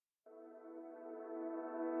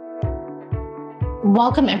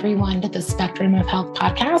Welcome, everyone, to the Spectrum of Health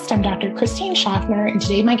podcast. I'm Dr. Christine Schaffner, and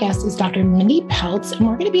today my guest is Dr. Mindy Pelz, and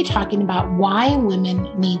we're going to be talking about why women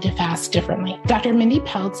need to fast differently. Dr. Mindy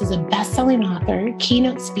Pelz is a bestselling author,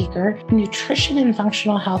 keynote speaker, nutrition and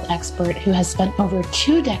functional health expert who has spent over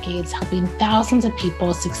 2 decades helping thousands of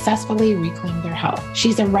people successfully reclaim their health.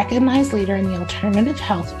 She's a recognized leader in the alternative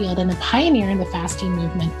health field and a pioneer in the fasting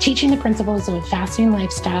movement, teaching the principles of a fasting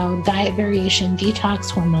lifestyle, diet variation,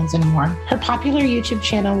 detox, hormones, and more. Her popular YouTube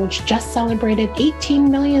channel, which just celebrated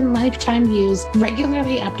 18 million lifetime views,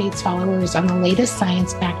 regularly updates followers on the latest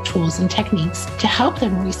science-backed tools and techniques to help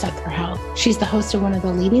them reset their health. She's the host of one of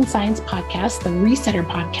the leading science podcasts, the Resetter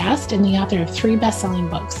Podcast, and the author of 3 best-selling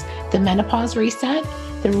books, The Menopause Reset,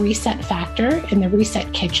 The Reset Factor, and The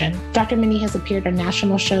Reset Kitchen. Dr. Mindy has appeared on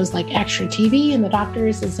national shows like Extra TV and The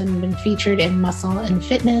Doctors, and been featured in Muscle and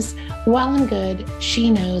Fitness, Well and Good, She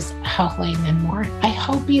Knows, Healthline, and more. I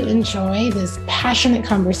hope you enjoy this passionate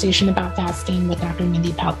conversation about fasting with Dr.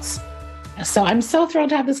 Mindy Pelz. So I'm so thrilled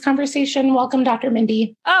to have this conversation. Welcome, Dr.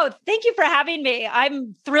 Mindy. Oh, thank you for having me.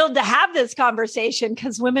 I'm thrilled to have this conversation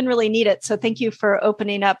because women really need it. So thank you for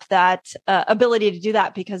opening up that ability to do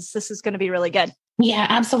that, because this is going to be really good. Yeah,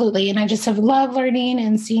 absolutely. And I just have loved learning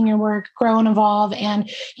and seeing your work grow and evolve. And,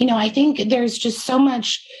 I think there's just so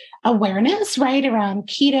much awareness, right, around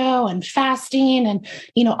keto and fasting and,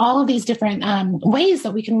 all of these different ways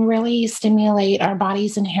that we can really stimulate our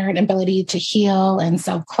body's inherent ability to heal and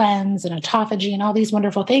self-cleanse and autophagy and all these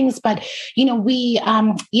wonderful things. But, we,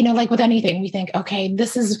 like with anything, we think, okay,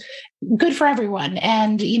 this is good for everyone.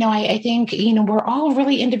 And, I think, we're all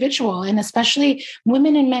really individual, and especially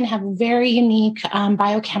women and men have very unique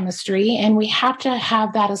biochemistry, and we have to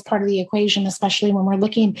have that as part of the equation, especially when we're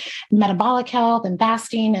looking at metabolic health and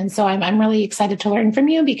fasting. And so I'm really excited to learn from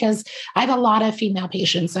you because I have a lot of female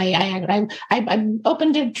patients. I'm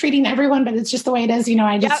open to treating everyone, but it's just the way it is.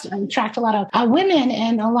 I attract a lot of women,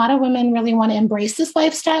 and a lot of women really want to embrace this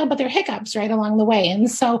lifestyle, but there are hiccups right along the way.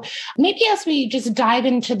 And so maybe as we just dive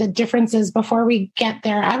into the differences before we get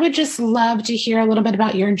there, I would just love to hear a little bit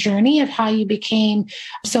about your journey of how you became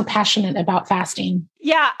so passionate about fasting.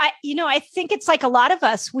 Yeah, I think it's like a lot of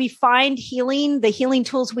us, we find the healing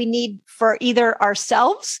tools we need for either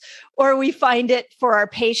ourselves or we find it for our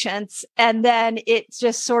patients. And then it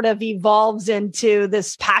just sort of evolves into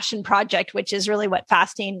this passion project, which is really what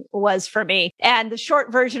fasting was for me. And the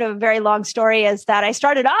short version of a very long story is that I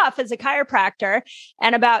started off as a chiropractor,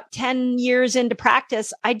 and about 10 years into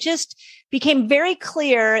practice, I just became very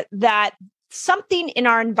clear that something in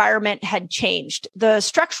our environment had changed. The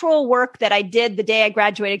structural work that I did the day I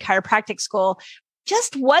graduated chiropractic school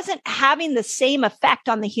just wasn't having the same effect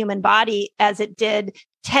on the human body as it did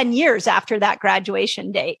 10 years after that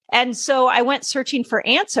graduation date. And so I went searching for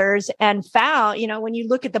answers and found, when you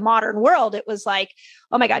look at the modern world, it was like,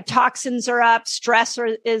 oh my God, toxins are up, stress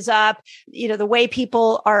is up, the way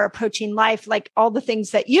people are approaching life, like all the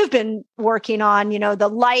things that you've been working on, the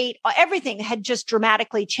light, everything had just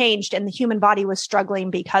dramatically changed, and the human body was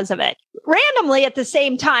struggling because of it. Randomly at the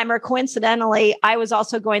same time, or coincidentally, I was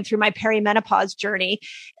also going through my perimenopause journey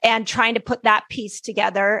and trying to put that piece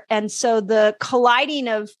together. And so the colliding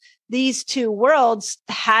of these two worlds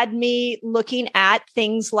had me looking at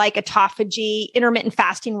things like autophagy. Intermittent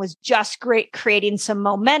fasting was just great, creating some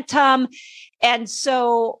momentum. And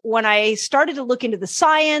so when I started to look into the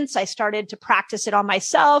science, I started to practice it on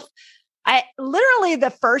myself.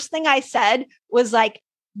 The first thing I said was like,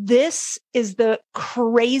 this is the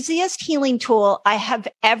craziest healing tool I have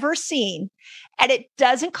ever seen. And it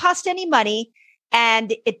doesn't cost any money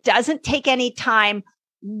and it doesn't take any time.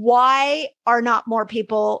 Why are not more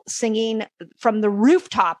people singing from the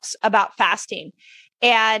rooftops about fasting?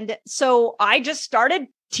 And so I just started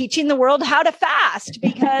teaching the world how to fast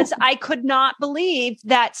because I could not believe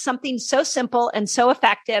that something so simple and so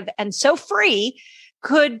effective and so free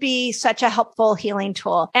could be such a helpful healing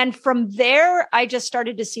tool. And from there, I just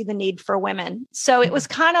started to see the need for women. So it was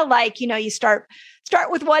kind of like, you start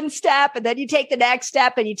with one step and then you take the next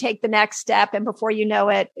step and you take the next step. And before you know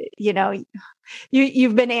it,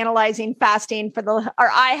 you've been analyzing fasting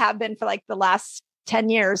I have been for like the last 10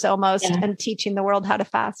 years almost, and teaching the world how to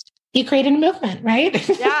fast. You created a movement, right?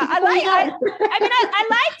 Yeah, I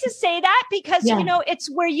like to say that because, it's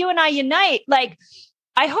where you and I unite. Like,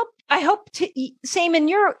 I hope to same in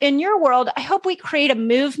your world. I hope we create a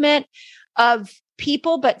movement of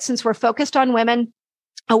people, but since we're focused on women,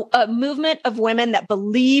 a movement of women that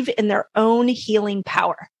believe in their own healing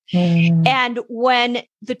power. And when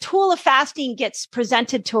the tool of fasting gets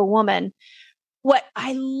presented to a woman, what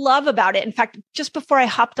I love about it, in fact, just before I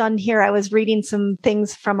hopped on here, I was reading some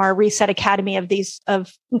things from our Reset Academy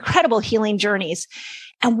of incredible healing journeys.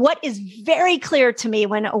 And what is very clear to me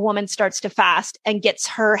when a woman starts to fast and gets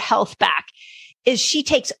her health back is she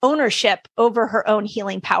takes ownership over her own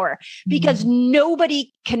healing power, because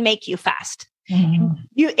nobody can make you fast.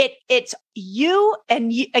 It's you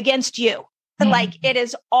and you against you. Like it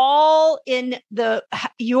is all in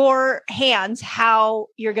your hands, how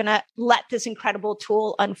you're going to let this incredible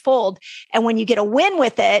tool unfold. And when you get a win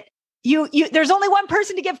with it, there's only one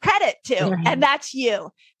person to give credit to, and that's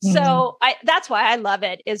you. So that's why I love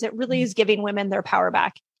it, is it really is giving women their power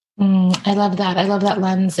back. I love that. I love that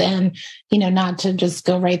lens. And, not to just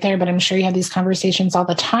go right there, but I'm sure you have these conversations all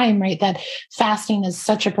the time, right? That fasting is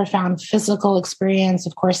such a profound physical experience,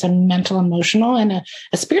 of course, a mental, emotional, and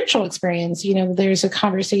a spiritual experience. There's a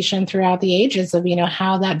conversation throughout the ages of,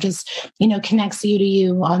 how that just, connects you to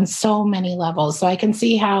you on so many levels. So I can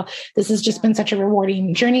see how this has just been such a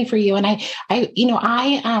rewarding journey for you. And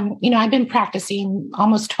I've been practicing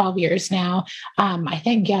almost 12 years now. I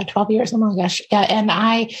think, 12 years. Oh my gosh. Yeah.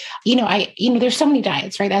 And there's so many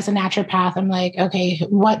diets, right? As a naturopath, I'm like, okay,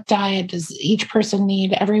 what diet does each person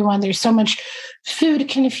need? Everyone, there's so much food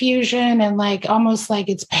confusion and almost like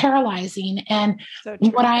it's paralyzing. And so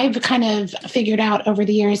what I've kind of figured out over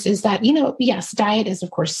the years is that, yes, diet is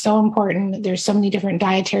of course so important. There's so many different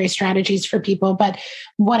dietary strategies for people, but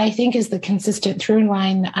what I think is the consistent through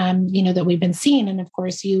line, that we've been seeing, and of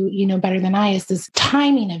course you know better than I, is this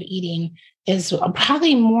timing of eating is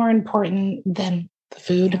probably more important than the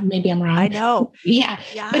food. Maybe I'm wrong. I know. Yeah.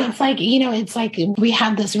 But it's like we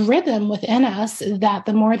have this rhythm within us that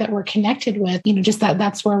the more that we're connected with, just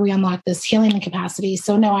that's where we unlock this healing capacity.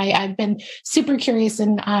 So no, I've been super curious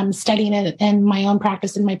and studying it in my own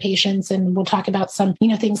practice and my patients. And we'll talk about some,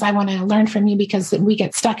 things I want to learn from you, because we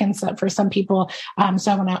get stuck in some, for some people.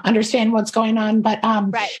 So I want to understand what's going on. But,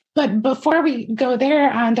 But before we go there,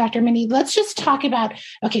 Dr. Mindy, let's just talk about,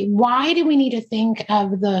 okay, why do we need to think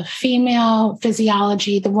of the female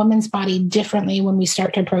physiology, the woman's body differently when we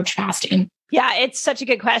start to approach fasting? Yeah, it's such a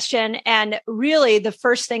good question. And really, the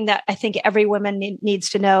first thing that I think every woman needs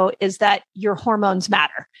to know is that your hormones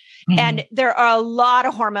matter. And there are a lot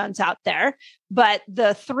of hormones out there, but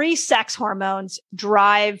the 3 sex hormones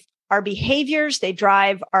drive our behaviors, they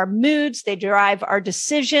drive our moods, they drive our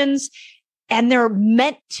decisions. And they're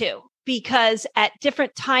meant to, because at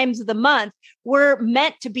different times of the month, we're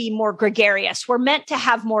meant to be more gregarious. We're meant to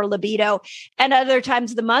have more libido. And other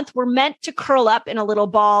times of the month, we're meant to curl up in a little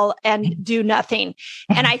ball and do nothing.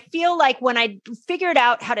 And I feel like when I figured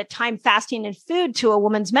out how to time fasting and food to a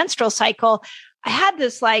woman's menstrual cycle, I had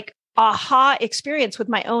this aha experience with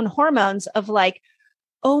my own hormones of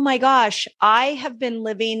oh my gosh, I have been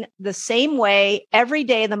living the same way every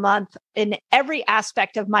day of the month in every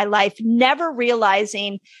aspect of my life, never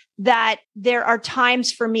realizing that there are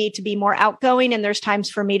times for me to be more outgoing and there's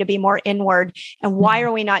times for me to be more inward. And why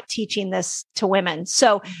are we not teaching this to women?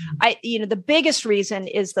 So the biggest reason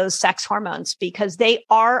is those sex hormones, because they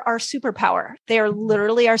are our superpower. They are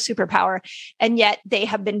literally our superpower. And yet they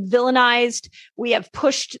have been villainized. We have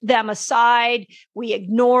pushed them aside. We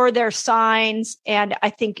ignore their signs. And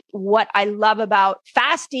I think what I love about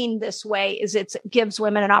fasting this way is it gives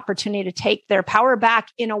women an opportunity to take their power back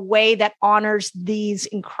in a way that honors these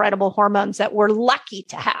incredible hormones that we're lucky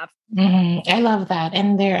to have. I love that.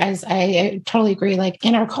 And I totally agree.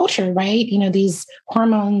 In our culture, right? These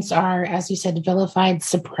hormones are, as you said, vilified,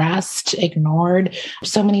 suppressed, ignored.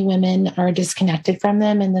 So many women are disconnected from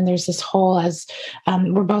them. And then there's this whole, as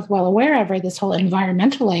we're both well aware of, right? This whole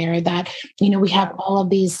environmental layer that, we have all of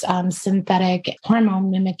these synthetic hormone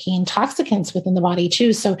mimicking toxicants within the body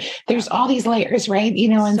too. So there's all these layers, right?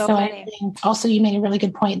 And so I think also you made a really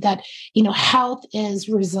good point that, health is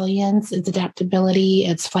resilience, it's adaptability,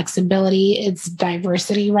 it's flexibility, it's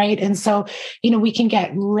diversity, right? And so, we can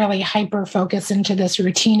get really hyper focused into this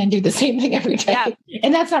routine and do the same thing every day. Yeah.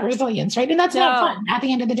 And that's not resilience, right? And that's not fun. At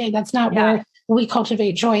the end of the day, that's not where we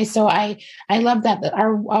cultivate joy. So I love that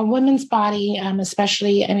our women's body,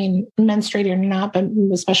 especially, menstruating or not, but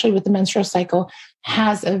especially with the menstrual cycle,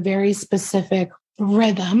 has a very specific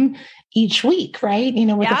rhythm each week, right?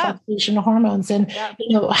 With the fluctuation of hormones and,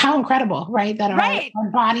 how incredible, right? That our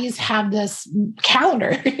bodies have this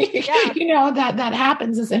calendar, that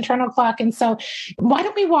happens, this internal clock. And so why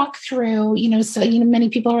don't we walk through, many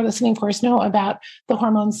people who are listening, of course, know about the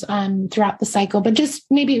hormones throughout the cycle, but just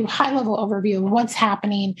maybe a high level overview of what's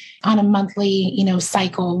happening on a monthly,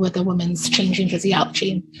 cycle with a woman's changing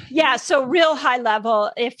physiology. Yeah. So real high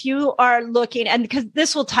level, if you are looking, and because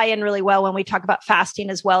this will tie in really well when we talk about fasting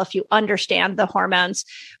as well, if you understand the hormones.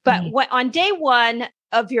 But on day one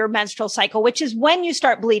of your menstrual cycle, which is when you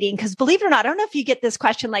start bleeding, because believe it or not, I don't know if you get this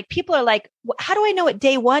question, like people are like, how do I know what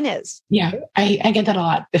day one is? Yeah, I get that a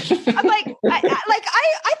lot. I'm like, I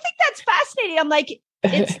think that's fascinating. I'm like,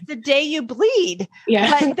 it's the day you bleed. Yeah.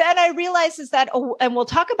 But then I realize is that, and we'll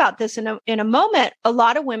talk about this in a moment. A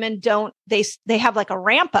lot of women they have like a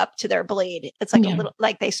ramp up to their bleed. It's like a little,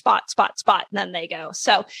 like they spot, and then they go.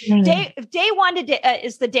 So day one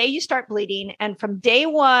is the day you start bleeding. And from day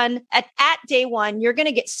one, at day one, you're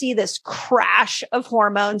going to see this crash of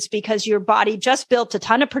hormones because your body just built a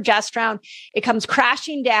ton of progesterone. It comes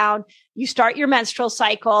crashing down. You start your menstrual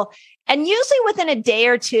cycle. And usually within a day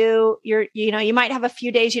or two, you might have a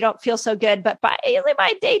few days you don't feel so good, but by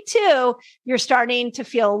day two, you're starting to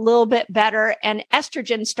feel a little bit better and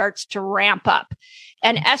estrogen starts to ramp up.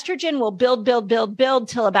 And estrogen will build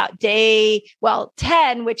till about day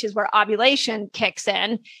 10, which is where ovulation kicks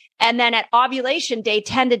in. And then at ovulation, day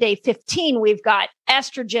 10 to day 15, we've got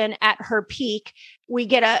estrogen at her peak. We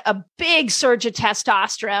get a big surge of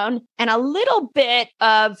testosterone and a little bit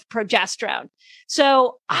of progesterone.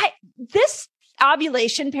 So this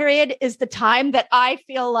ovulation period is the time that I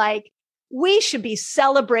feel like we should be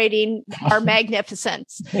celebrating our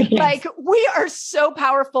magnificence. Yes. Like we are so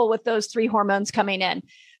powerful with those three hormones coming in.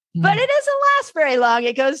 But it doesn't last very long.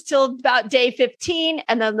 It goes till about day 15.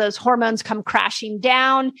 And then those hormones come crashing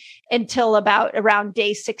down until about around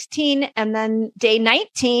day 16. And then day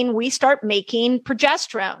 19, we start making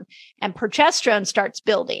progesterone and progesterone starts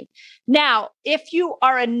building. Now, if you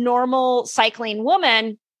are a normal cycling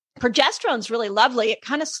woman, progesterone's really lovely. It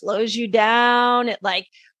kind of slows you down. It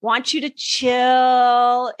wants you to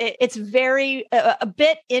chill. It's very, a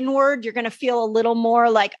bit inward. You're going to feel a little more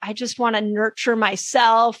like, I just want to nurture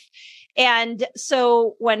myself. And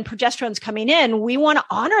so when progesterone's coming in, we want to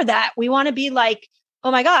honor that. We want to be like, oh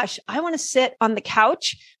my gosh, I want to sit on the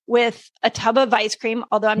couch with a tub of ice cream.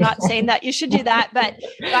 Although I'm not saying that you should do that, but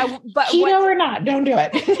keto or not, don't do it.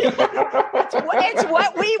 it's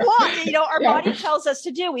what we want. Our body tells us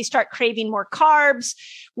to do. We start craving more carbs.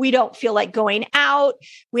 We don't feel like going out.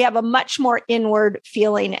 We have a much more inward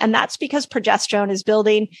feeling. And that's because progesterone is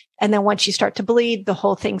building. And then once you start to bleed, the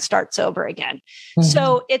whole thing starts over again. Mm-hmm.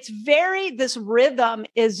 So this rhythm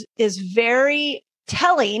is very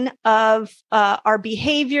telling of our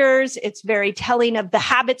behaviors. It's very telling of the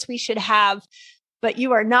habits we should have. But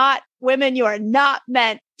you are not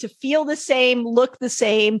meant to feel the same, look the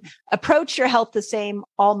same, approach your health the same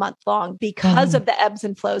all month long because of the ebbs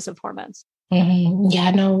and flows of hormones. Mm-hmm.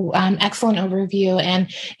 Yeah, no, excellent overview.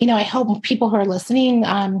 And, I hope people who are listening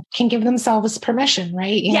can give themselves permission,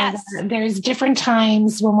 right? Yes. There's different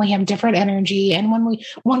times when we have different energy. And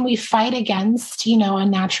when we fight against, a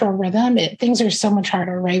natural rhythm, things are so much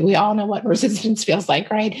harder, right? We all know what resistance feels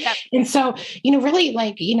like, right? Yep. And so, really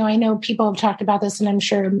I know people have talked about this and I'm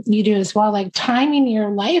sure you do as well, like timing your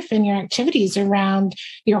life and your activities around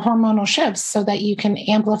your hormonal shifts so that you can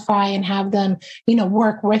amplify and have them,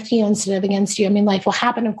 work with you instead of against you. I mean, life will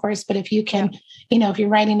happen, of course, but if you can, if you're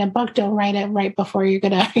writing a book, don't write it right before you're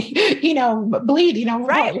going to, bleed,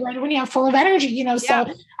 right when you have full of energy, so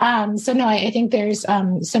no, I think there's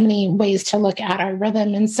so many ways to look at our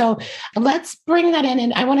rhythm. And so let's bring that in.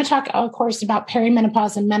 And I want to talk, of course, about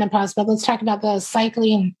perimenopause and menopause, but let's talk about the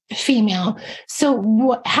cycling female.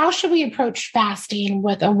 So how should we approach fasting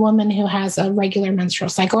with a woman who has a regular menstrual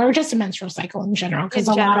cycle or just a menstrual cycle in general? Because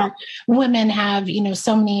a lot of women have,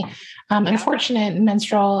 so many unfortunate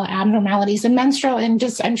menstrual abnormalities and I'm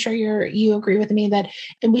sure you agree with me that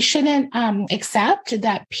we shouldn't accept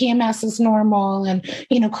that PMS is normal and,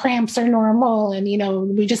 cramps are normal. And,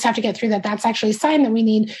 we just have to get through that. That's actually a sign that we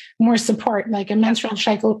need more support. Like a menstrual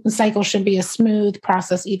cycle should be a smooth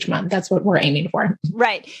process each month. That's what we're aiming for.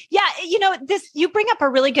 Right. Yeah. You bring up a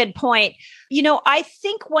really good point. I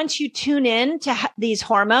think once you tune in to these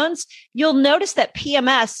hormones, you'll notice that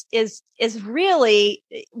PMS is really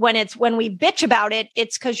when we bitch about it,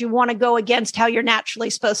 it's because you want to go against how you're naturally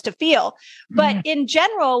supposed to feel. But in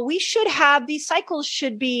general, we should have these cycles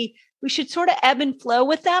we should sort of ebb and flow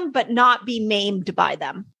with them, but not be maimed by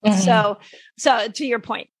them. So to your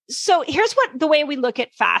point. So here's the way we look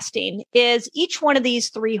at fasting is each one of these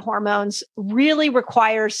three hormones really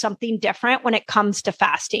requires something different when it comes to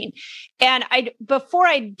fasting. And before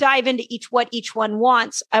I dive into what each one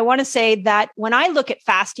wants, I want to say that when I look at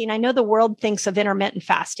fasting, I know the world thinks of intermittent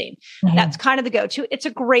fasting. That's kind of the go-to. It's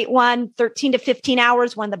a great one, 13 to 15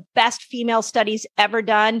 hours. One of the best female studies ever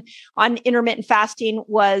done on intermittent fasting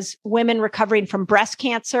was women recovering from breast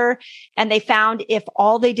cancer. And they found if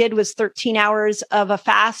all they did was 13 hours of a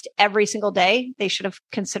fast, fast every single day, they should have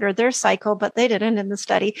considered their cycle, but they didn't in the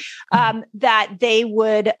study, that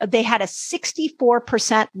they had a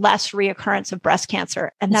 64% less reoccurrence of breast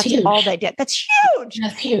cancer. And that's all they did. That's huge.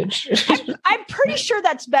 That's huge. I'm pretty sure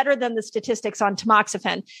that's better than the statistics on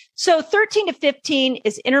tamoxifen. So 13 to 15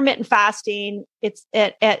 is intermittent fasting.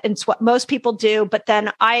 It's what most people do, but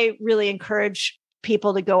then I really encourage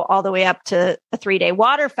people to go all the way up to a 3-day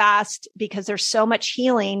water fast because there's so much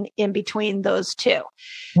healing in between those two.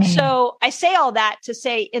 So I say all that to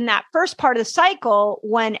say in that first part of the cycle,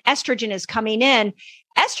 when estrogen is coming in,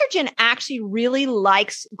 estrogen actually really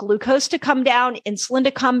likes glucose to come down, insulin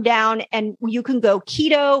to come down, and you can go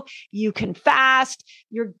keto, you can fast.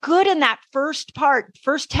 You're good in that first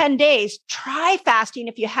 10 days. Try fasting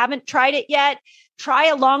if you haven't tried it yet. Try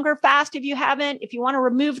a longer fast if you haven't. If you want to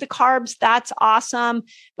remove the carbs, that's awesome.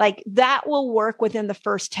 Like that will work within the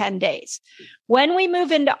first 10 days. When we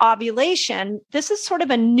move into ovulation, this is sort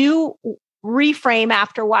of a new reframe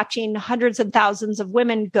after watching hundreds and thousands of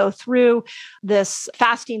women go through this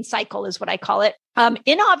fasting cycle is what I call it.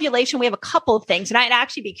 In ovulation, we have a couple of things, and I'd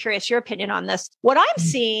actually be curious your opinion on this. What I'm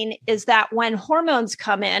seeing is that when hormones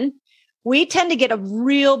come in, we tend to get a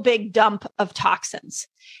real big dump of toxins.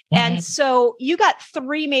 And so you got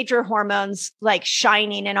 3 major hormones like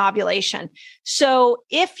shining in ovulation. So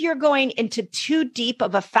if you're going into too deep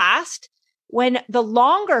of a fast, when the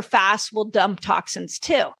longer fast will dump toxins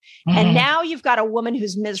too. And now you've got a woman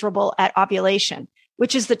who's miserable at ovulation,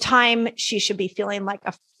 which is the time she should be feeling like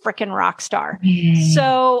a freaking rock star.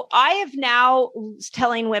 So I have now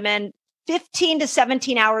telling women 15 to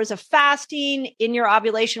 17 hours of fasting in your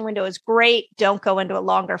ovulation window is great. Don't go into a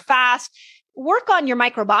longer fast. Work on your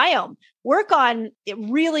microbiome. Work on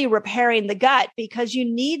really repairing the gut because you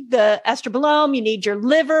need the estrobolome, you need your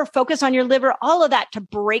liver, focus on your liver, all of that to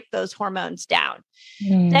break those hormones down.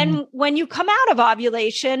 Then when you come out of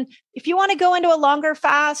ovulation, if you want to go into a longer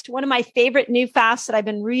fast, one of my favorite new fasts that I've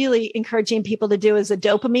been really encouraging people to do is a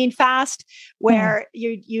dopamine fast, where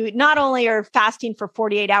you not only are fasting for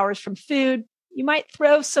 48 hours from food, you might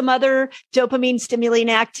throw some other dopamine stimulating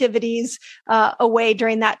activities away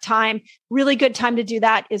during that time. Really good time to do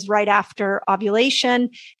that is right after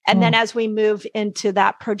ovulation. And then as we move into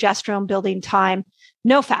that progesterone building time,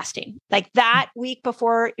 no fasting. Like that week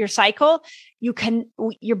before your cycle,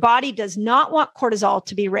 your body does not want cortisol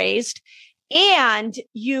to be raised. And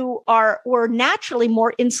we're naturally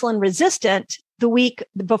more insulin resistant the week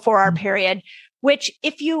before our period, which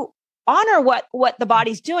if you honor what the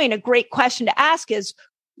body's doing, a great question to ask is,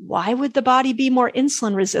 why would the body be more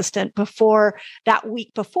insulin resistant before that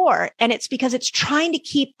week before? And it's because it's trying to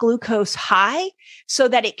keep glucose high so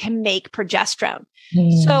that it can make progesterone.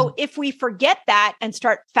 So if we forget that and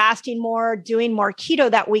start fasting more, doing more keto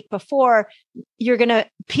that week before,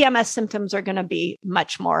 PMS symptoms are going to be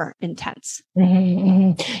much more intense.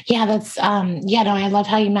 Yeah, that's, I love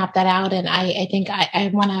how you map that out. And I think I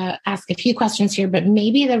want to ask a few questions here, but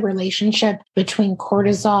maybe the relationship between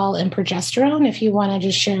cortisol and progesterone, if you want to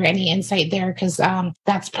just share any insight there, because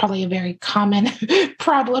that's probably a very common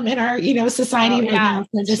problem in our, society right now.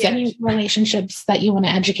 So just any relationships that you want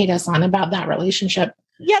to educate us on about that relationship.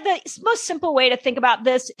 Yeah, the most simple way to think about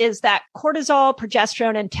this is that cortisol,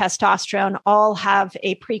 progesterone, and testosterone all have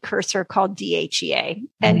a precursor called DHEA.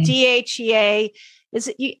 And DHEA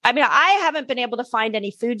I haven't been able to find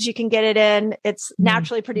any foods you can get it in. It's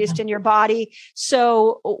naturally produced in your body.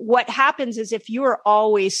 So what happens is if you are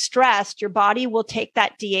always stressed, your body will take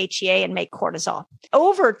that DHEA and make cortisol.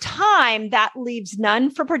 Over time, that leaves none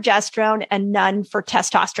for progesterone and none for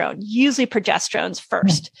testosterone. Usually progesterone's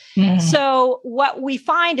first. So what we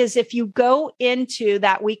find is if you go into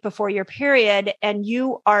that week before your period and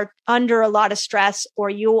you are under a lot of stress or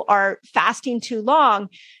you are fasting too long,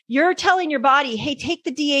 you're telling your body, hey, take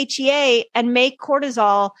the DHEA and make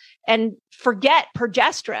cortisol and forget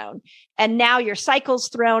progesterone. And now your cycle's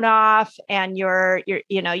thrown off and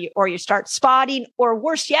you start spotting, or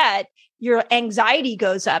worse yet, your anxiety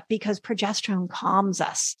goes up because progesterone calms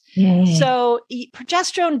us. So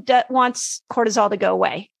progesterone wants cortisol to go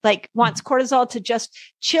away, wants cortisol to just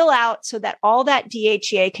chill out so that all that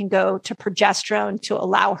DHEA can go to progesterone to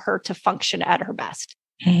allow her to function at her best.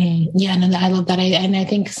 Yeah, no, I love that. I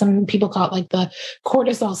think some people call it the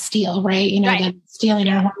cortisol steal, right? That stealing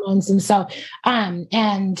our hormones. And so,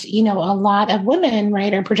 a lot of women,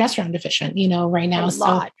 right, are progesterone deficient, right now.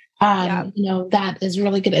 That is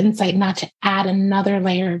really good insight, not to add another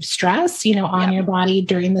layer of stress, on your body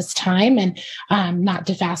during this time, and not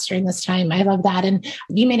to fast during this time. I love that. And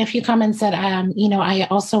you made a few comments that, I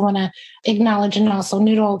also want to acknowledge and also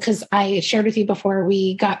noodle, because I shared with you before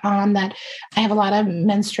we got on that I have a lot of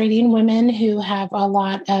menstruating women who have a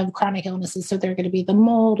lot of chronic illnesses. So they're going to be the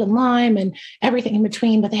mold and Lyme and everything in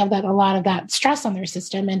between, but they have a lot of that stress on their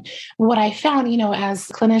system. And what I found, as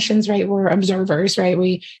clinicians, right, we're observers, right?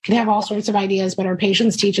 We can have all sorts of ideas, but our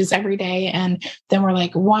patients teach us every day. And then we're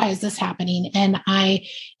like, why is this happening? And I,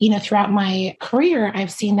 throughout my career,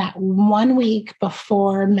 I've seen that 1 week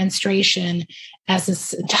before menstruation as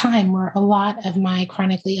this time where a lot of my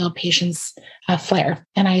chronically ill patients flare.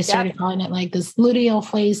 And I started calling it like this luteal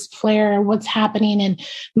phase flare, what's happening. And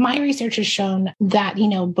my research has shown that,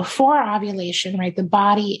 before ovulation, right, the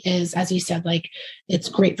body is, as you said, like it's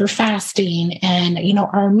great for fasting. And,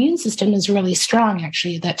 our immune system is really strong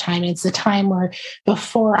actually at that time. It's the time where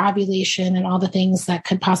before ovulation and all the things that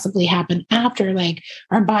could possibly happen after, like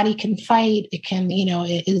our body can fight, it can,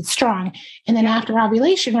 it's strong. And then after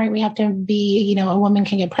ovulation, right, we have to be, a woman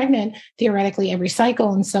can get pregnant theoretically every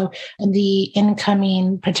cycle. And so the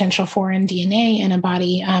incoming potential foreign DNA in a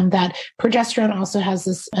body, that progesterone also has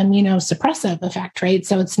this immunosuppressive effect, right?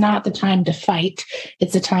 So it's not the time to fight.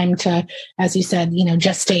 It's a time to, as you said,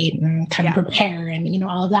 gestate and kind of prepare and,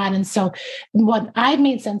 all of that. And so what I've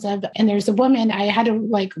made sense of, and there's a woman I had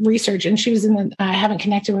to research, and she was I haven't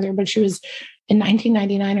connected with her, but she was in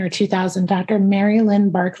 1999 or 2000, Dr. Mary Lynn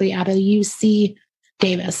Barkley out of UC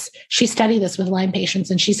Davis. She studied this with Lyme patients,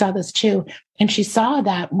 and she saw this too. And she saw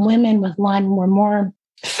that women with Lyme were more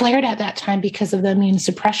flared at that time because of the immune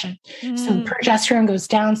suppression. So progesterone goes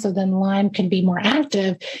down, so then Lyme can be more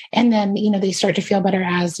active. And then, they start to feel better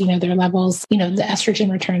as, their levels, the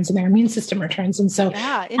estrogen returns and their immune system returns. And so,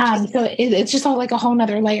 it's just all like a whole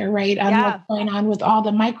nother layer, right? What's going on with all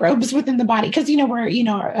the microbes within the body. Cause we're,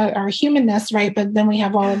 our humanness, right? But then we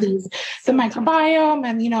have all of these, the microbiome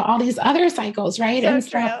and, all these other cycles, right?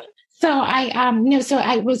 So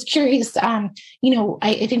I was curious, I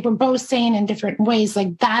think we're both saying in different ways,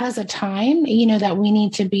 like that is a time, that we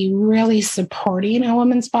need to be really supporting a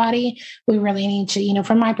woman's body. We really need to,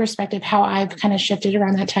 from my perspective, how I've kind of shifted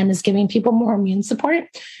around that time is giving people more immune support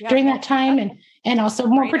during that time. And also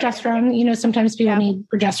more progesterone, sometimes people need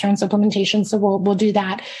progesterone supplementation. So we'll do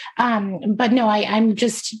that. But no, I'm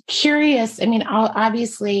just curious. I mean,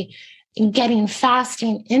 obviously, getting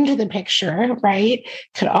fasting into the picture, right,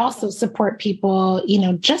 could also support people,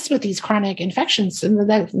 just with these chronic infections. And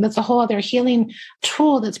that's a whole other healing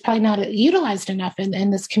tool that's probably not utilized enough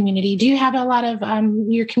in this community. Do you have a lot of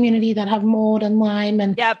your community that have mold and Lyme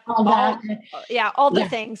and all that? All the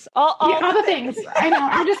things. All the things. I know.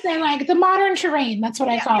 I'm just saying, like the modern terrain. That's what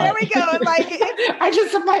I call it. There we go.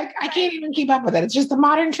 I can't even keep up with it. It's just the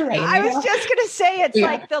modern terrain. I was just going to say, it's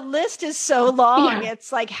like the list is so long.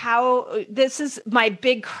 It's like this is my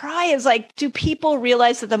big cry is like, do people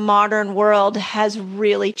realize that the modern world has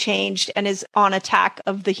really changed and is on attack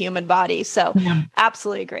of the human body? So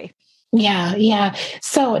absolutely agree. Yeah.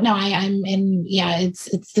 So no, I'm in,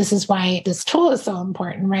 this is why this tool is so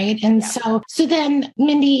important. Right. And so then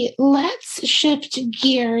Mindy, let's shift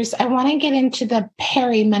gears. I want to get into the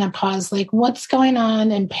perimenopause, like what's going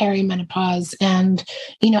on in perimenopause and,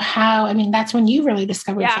 that's when you really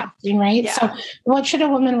discovered fasting, right? Yeah. So what should a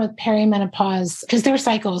woman with perimenopause, because there are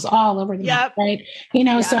cycles all over the map, right?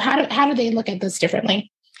 So how do they look at this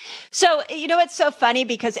differently? So, it's so funny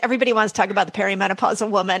because everybody wants to talk about the perimenopausal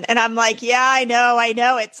woman. And I'm like, I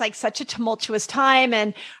know. It's like such a tumultuous time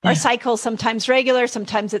and our cycle's sometimes regular,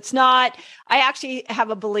 sometimes it's not. I actually have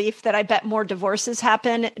a belief that I bet more divorces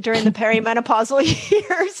happen during the perimenopausal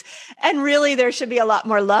years. And really there should be a lot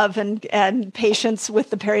more love and patience with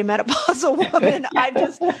the perimenopausal woman. I'm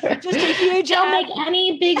just a huge... Don't make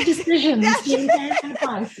any big decisions.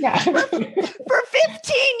 For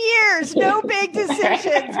 15 years, no big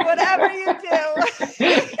decisions, whatever you do.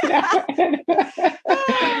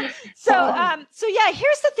 So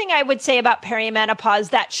here's the thing I would say about perimenopause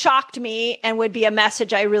that shocked me and would be a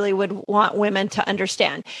message I really would want women to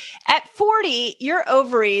understand. At 40, your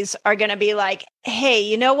ovaries are going to be like, hey,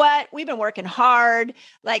 you know what? We've been working hard.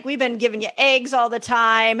 Like we've been giving you eggs all the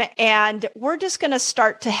time. And we're just going to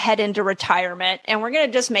start to head into retirement. And we're going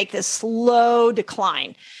to just make this slow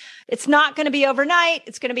decline. It's not going to be overnight.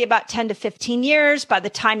 It's going to be about 10 to 15 years. By the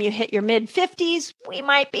time you hit your mid 50s, we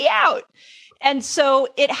might be out. And so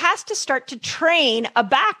it has to start to train a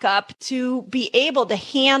backup to be able to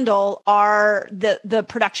handle the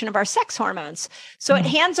production of our sex hormones. So it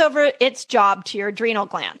hands over its job to your adrenal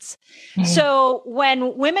glands. So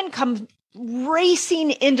when women come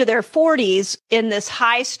racing into their 40s in this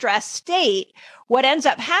high stress state, what ends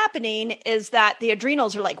up happening is that the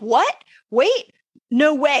adrenals are like, what? Wait,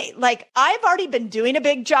 no way. Like, I've already been doing a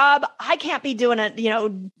big job. I can't be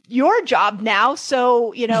doing your job now.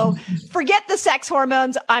 So, forget the sex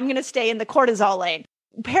hormones. I'm going to stay in the cortisol lane.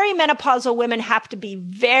 Perimenopausal women have to be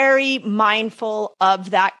very mindful of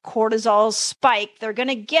that cortisol spike they're going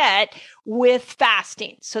to get with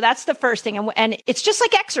fasting. So that's the first thing. And it's just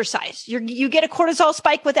like exercise. You get a cortisol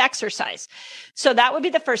spike with exercise. So that would be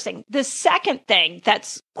the first thing. The second thing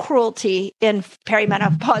that's cruelty in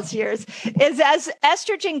perimenopause years is as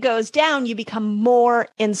estrogen goes down, you become more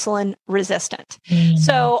insulin resistant.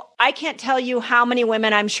 So I can't tell you how many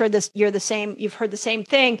women, I'm sure you're the same, you've heard the same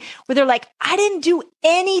thing, where they're like, I didn't do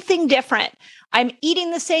anything different. I'm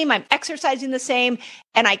eating the same, I'm exercising the same,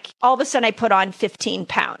 and all of a sudden I put on 15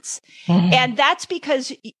 pounds. And that's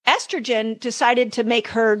because estrogen decided to make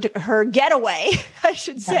her getaway, I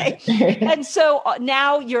should say. And so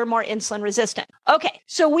now you're more insulin resistant. Okay,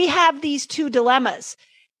 so we have these two dilemmas.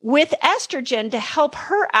 With estrogen, to help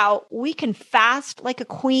her out, we can fast like a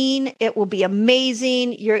queen. It will be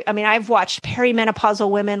amazing. I've watched perimenopausal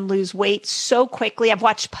women lose weight so quickly. I've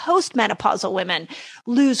watched postmenopausal women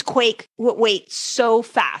lose weight so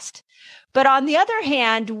fast. But on the other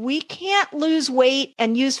hand, we can't lose weight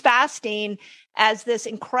and use fasting as this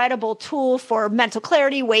incredible tool for mental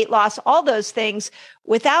clarity, weight loss, all those things,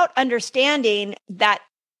 without understanding that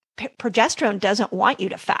progesterone doesn't want you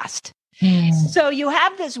to fast. So you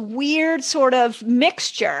have this weird sort of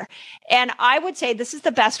mixture. And I would say this is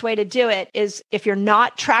the best way to do it is if you're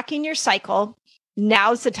not tracking your cycle,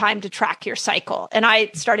 now's the time to track your cycle. And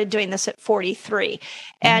I started doing this at 43.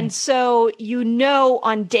 And so,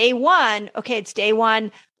 on day one, okay, it's day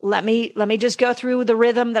one. Let me just go through the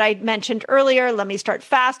rhythm that I mentioned earlier. Let me start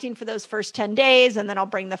fasting for those first 10 days, and then I'll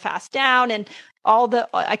bring the fast down and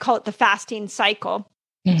I call it the fasting cycle.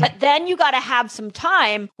 But then you got to have some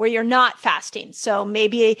time where you're not fasting. So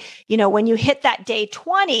maybe, when you hit that day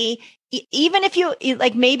 20, even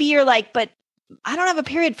if maybe you're like, but I don't have a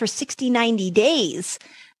period for 60, 90 days.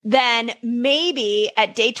 Then maybe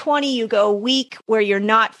at day 20, you go a week where you're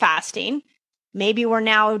not fasting. Maybe we're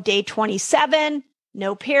now day 27,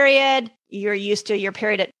 no period. You're used to your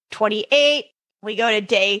period at 28. We go to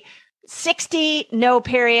day 60, no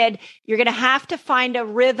period. You're going to have to find a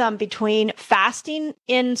rhythm between fasting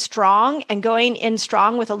in strong and going in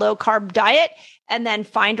strong with a low carb diet, and then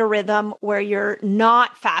find a rhythm where you're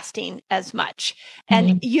not fasting as much.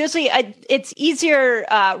 And usually it's easier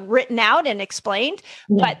written out and explained,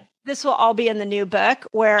 but this will all be in the new book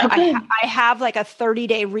where I have like a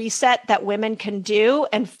 30-day reset that women can do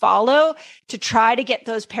and follow to try to get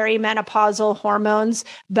those perimenopausal hormones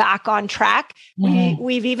back on track.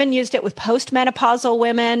 We've even used it with postmenopausal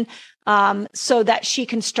women so that she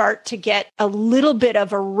can start to get a little bit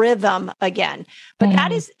of a rhythm again.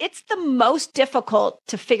 But it's the most difficult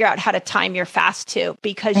to figure out how to time your fast to,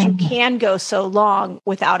 because you can go so long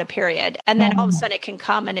without a period. And then all of a sudden it can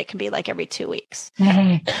come and it can be like every 2 weeks.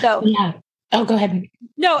 So yeah. Oh, go ahead.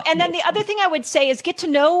 No. And then the other thing I would say is get to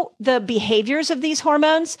know the behaviors of these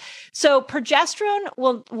hormones. So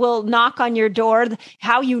progesterone will knock on your door.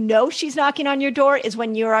 How you know she's knocking on your door is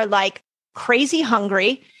when you are like crazy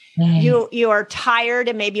hungry. You are tired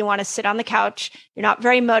and maybe you want to sit on the couch. You're not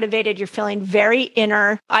very motivated. You're feeling very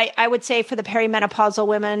inner. I would say for the perimenopausal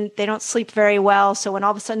women, they don't sleep very well. So when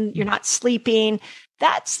all of a sudden you're not sleeping,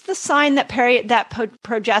 that's the sign that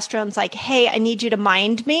progesterone's like, hey, I need you to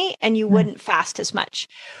mind me, and you wouldn't fast as much.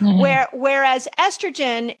 Whereas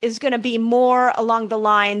estrogen is going to be more along the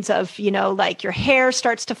lines of, like your hair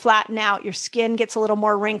starts to flatten out, your skin gets a little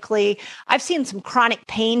more wrinkly. I've seen some chronic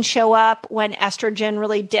pain show up when estrogen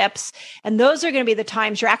really dips. And those are going to be the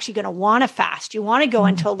times you're actually going to want to fast. You want to go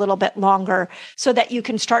into a little bit longer so that you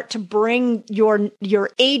can start to bring your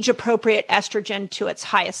age appropriate estrogen to its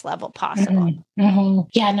highest level possible.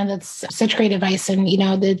 Yeah, no, that's such great advice. And,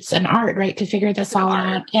 it's an art, right, to figure this all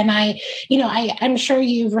out. And I'm sure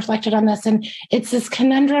you've reflected on this, and it's this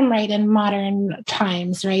conundrum, right, in modern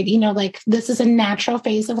times, right? Like this is a natural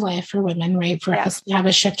phase of life for women, right, for us to have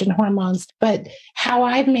a shift in hormones. But how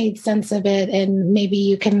I've made sense of it, and maybe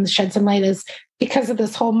you can shed some light, is because of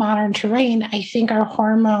this whole modern terrain, I think our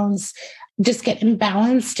hormones just get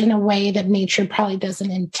imbalanced in a way that nature probably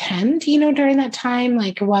doesn't intend, during that time,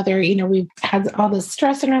 like whether, we've had all this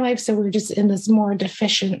stress in our life. So we're just in this more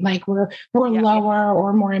deficient, like we're lower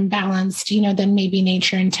or more imbalanced, than maybe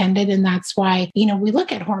nature intended. And that's why, we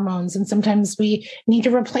look at hormones and sometimes we need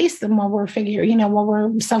to replace them while we're while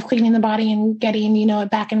we're self-cleaning the body and getting, it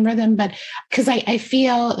back in rhythm. But because I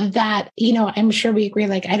feel that, I'm sure we agree,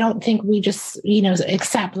 like, I don't think we just,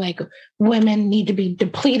 accept like women need to be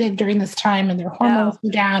depleted during this time and their hormones go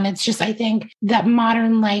down. It's just, I think that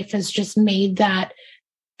modern life has just made that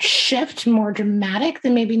shift more dramatic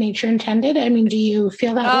than maybe nature intended. I mean, do you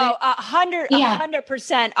feel that way?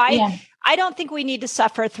 100%. I don't think we need to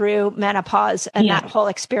suffer through menopause and that whole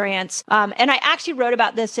experience. And I actually wrote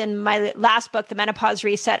about this in my last book, The Menopause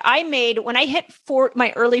Reset. When I hit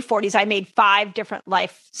my early 40s, I made 5 different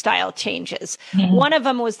lifestyle changes. Mm-hmm. One of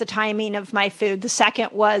them was the timing of my food. The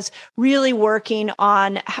second was really working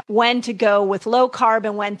on when to go with low carb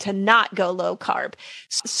and when to not go low carb.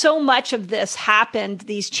 So much of this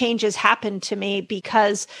these changes happened to me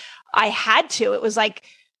because I had to. It was like,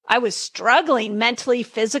 I was struggling mentally,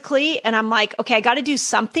 physically, and I'm like, okay, I got to do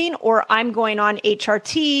something, or I'm going on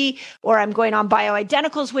HRT, or I'm going on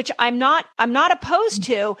bioidenticals, which I'm not opposed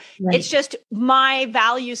to. Right. It's just my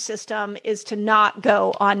value system is to not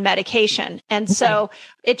go on medication. And so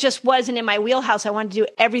it just wasn't in my wheelhouse. I wanted to do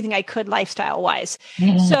everything I could lifestyle wise.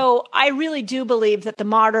 Mm-hmm. So I really do believe that the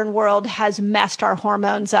modern world has messed our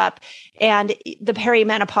hormones up, and the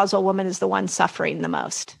perimenopausal woman is the one suffering the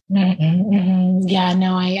most. Mm-hmm, mm-hmm. Yeah,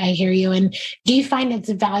 no, I hear you. And do you find it's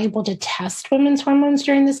valuable to test women's hormones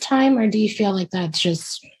during this time, or do you feel like that's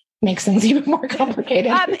just makes things even more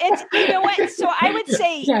complicated? It's, you know what? So I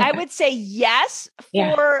would say yes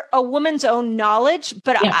for a woman's own knowledge,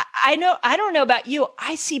 but I don't know about you.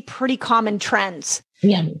 I see pretty common trends.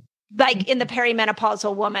 Yeah. Like in the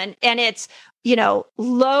perimenopausal woman, and it's,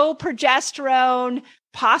 low progesterone,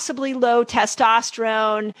 possibly low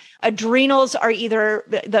testosterone, adrenals are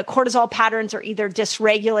the cortisol patterns are either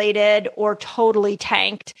dysregulated or totally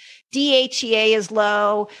tanked. DHEA is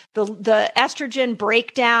low. The estrogen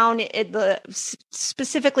breakdown,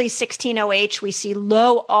 specifically 16-OH, we see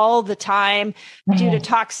low all the time due to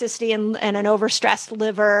toxicity and an overstressed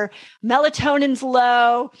liver. Melatonin's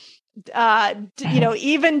low.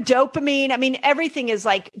 Even dopamine. I mean, everything is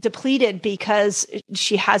like depleted because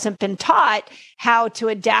she hasn't been taught how to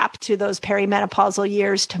adapt to those perimenopausal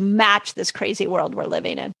years to match this crazy world we're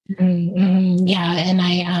living in. Mm-hmm. Yeah. And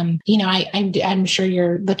I'm sure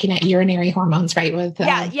you're looking at urinary hormones, right? So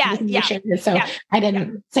I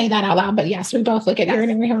didn't say that out loud, but yes, we both look at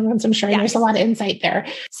urinary hormones, I'm sure. And there's a lot of insight there.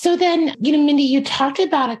 So then, Mindy, you talked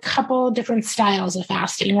about a couple different styles of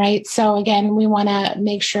fasting, right? So again, we want to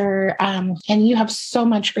make sure, and you have so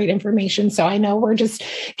much great information. So I know we're just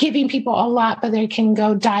giving people a lot, but they can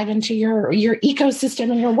go dive into your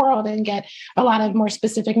ecosystem and your world and get a lot of more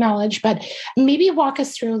specific knowledge. But maybe walk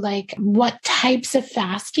us through like what types of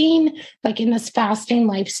fasting, like in this fasting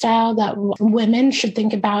lifestyle, that women should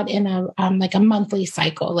think about in a like a monthly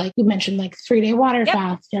cycle. Like you mentioned, like 3-day water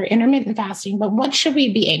fast or intermittent fasting, but what should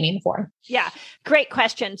we be aiming for? Yeah, great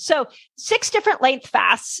question. So 6 different length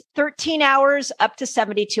fasts, 13 hours up to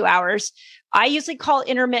 72 hours. I usually call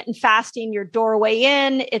intermittent fasting your doorway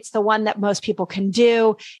in. It's the one that most people can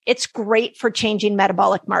do. It's great for changing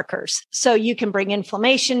metabolic markers. So you can bring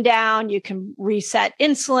inflammation down. You can reset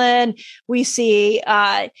insulin. We see,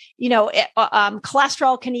 cholesterol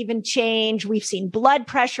can even change. We've seen blood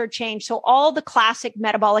pressure change. So all the classic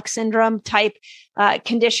metabolic syndrome type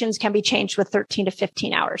conditions can be changed with 13 to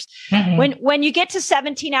 15 hours. Mm-hmm. When you get to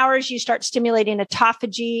 17 hours, you start stimulating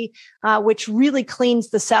autophagy, which really cleans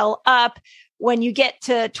the cell up. When you get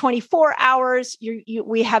to 24 hours,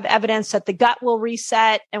 we have evidence that the gut will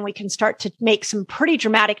reset, and we can start to make some pretty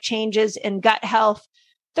dramatic changes in gut health.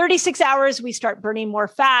 36 hours, we start burning more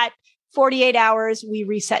fat. 48 hours, we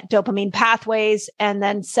reset dopamine pathways. And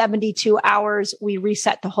then 72 hours, we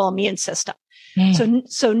reset the whole immune system.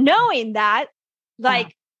 So knowing that,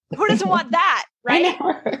 like, who doesn't want that? Right?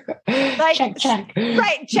 Like, check.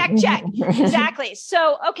 Right. Check. Exactly.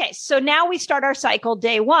 So now we start our cycle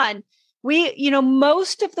day 1.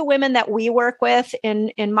 Most of the women that we work with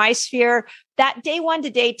in my sphere, that day 1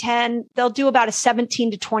 to day 10, they'll do about a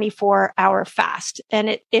 17 to 24 hour fast.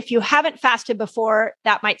 And if you haven't fasted before,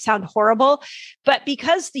 that might sound horrible, but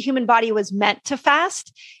because the human body was meant to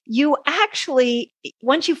fast, you actually,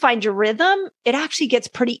 once you find your rhythm, it actually gets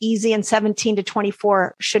pretty easy, and 17 to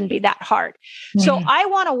 24 shouldn't be that hard. Mm-hmm. So I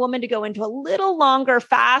want a woman to go into a little longer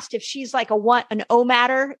fast. If she's like an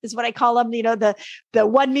OMADer is what I call them, the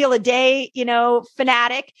one meal a day,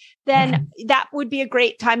 fanatic, then that would be a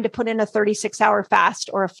great time to put in a 36-hour fast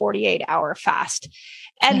or a 48-hour fast.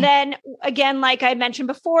 And then again, like I mentioned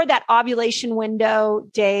before, that ovulation window,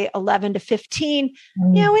 day 11 to 15,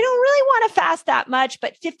 we don't really want to fast that much,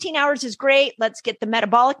 but 15 hours is great. Let's get the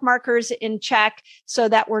metabolic markers in check so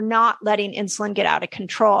that we're not letting insulin get out of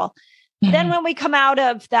control. Then when we come out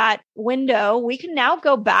of that window, we can now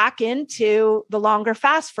go back into the longer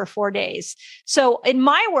fast for 4 days. So in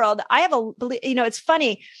my world, I have it's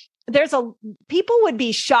funny. People would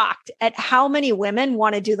be shocked at how many women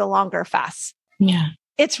want to do the longer fasts. Yeah.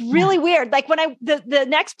 It's really weird. Like when the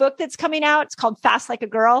next book that's coming out, it's called Fast Like a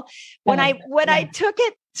Girl. When I took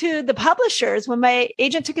it to the publishers, when my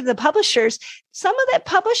agent took it to the publishers, some of the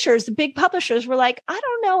publishers, the big publishers were like, I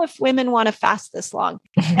don't know if women want to fast this long.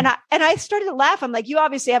 And I started to laugh. I'm like, you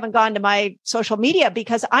obviously haven't gone to my social media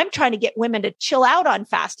because I'm trying to get women to chill out on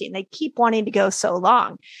fasting. They keep wanting to go so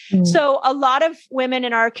long. So a lot of women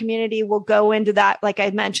in our community will go into that, like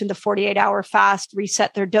I mentioned, the 48-hour fast,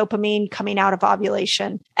 reset their dopamine coming out of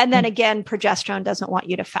ovulation. And then again, progesterone doesn't want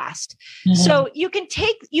you to fast. So you can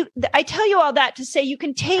I tell you all that to say you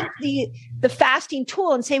can take the fasting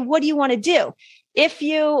tool and say, what do you want to do? If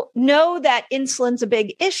you know that insulin's a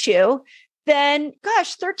big issue, then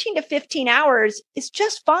 13 to 15 hours is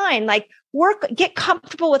just fine. Like get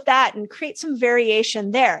comfortable with that and create some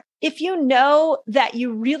variation there. If you know that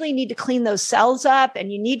you really need to clean those cells up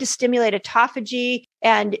and you need to stimulate autophagy,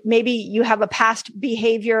 and maybe you have a past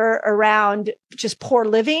behavior around just poor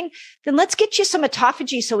living, then let's get you some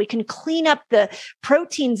autophagy so we can clean up the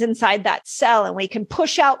proteins inside that cell and we can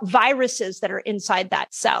push out viruses that are inside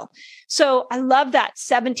that cell. So I love that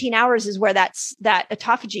 17 hours is where that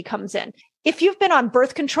autophagy comes in. If you've been on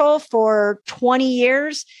birth control for 20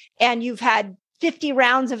 years and you've had 50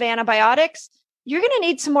 rounds of antibiotics, you're going to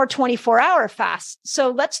need some more 24-hour fasts. So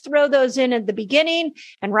let's throw those in at the beginning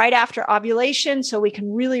and right after ovulation so we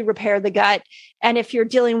can really repair the gut. And if you're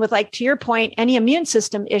dealing with, like, to your point, any immune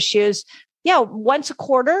system issues, once a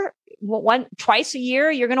quarter, twice a year,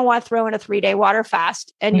 you're going to want to throw in a 3-day water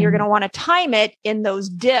fast, and you're going to want to time it in those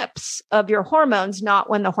dips of your hormones, not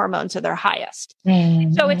when the hormones are their highest.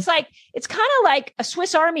 So it's kind of like a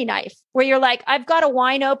Swiss Army knife where you're like, I've got a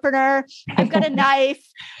wine opener, I've got a knife,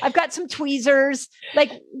 I've got some tweezers.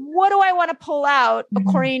 Like, what do I want to pull out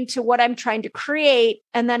according to what I'm trying to create?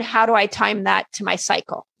 And then how do I time that to my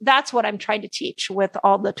cycle? That's what I'm trying to teach with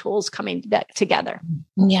all the tools coming together.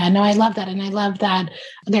 Yeah, no, I love that. And I love that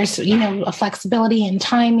there's, a flexibility in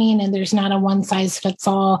timing and there's not a one size fits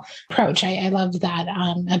all approach. I love that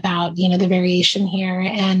about, the variation here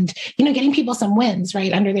and, getting people some wins,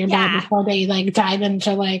 right, under their belt before they dive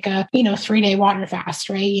into a 3-day water fast,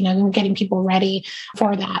 right? Getting people ready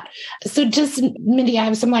for that. So just, Mindy, I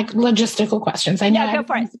have some logistical questions. I know, go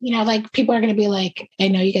for it. People are going to be like, I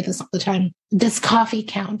know you get this all the time. Does coffee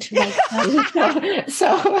count?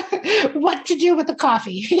 So what to do with the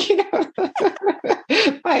coffee? You got to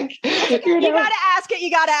ask it.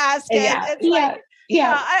 You got to ask it.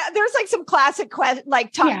 There's some classic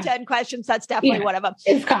top 10 questions. That's definitely one of them.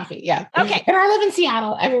 It's coffee. Yeah. Okay. And I live in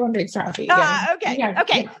Seattle. Everyone drinks coffee. Okay.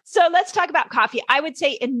 Okay. So let's talk about coffee. I would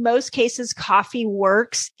say in most cases, coffee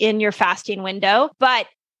works in your fasting window, but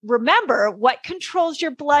remember, what controls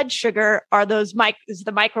your blood sugar are is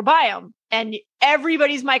the microbiome, and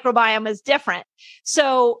everybody's microbiome is different.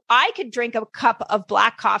 So I could drink a cup of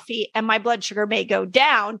black coffee and my blood sugar may go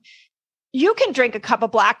down. You can drink a cup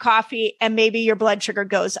of black coffee and maybe your blood sugar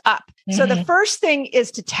goes up. So the first thing is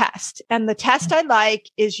to test. And the test I like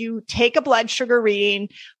is you take a blood sugar reading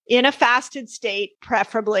in a fasted state,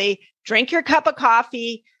 preferably drink your cup of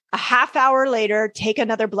coffee. A half hour later, take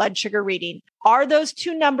another blood sugar reading. Are those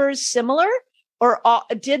two numbers similar? Or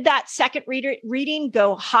did that second reading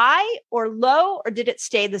go high or low, or did it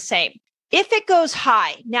stay the same? If it goes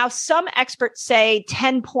high, now some experts say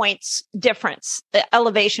 10 points difference,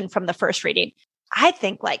 elevation from the first reading. I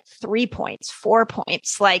think 3 points, 4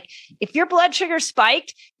 points. If your blood sugar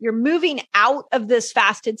spiked, you're moving out of this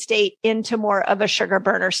fasted state into more of a sugar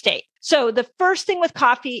burner state. So the first thing with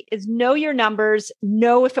coffee is know your numbers,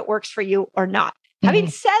 know if it works for you or not. Having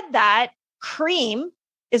said that, cream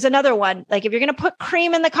is another one. If you're going to put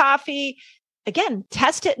cream in the coffee, again,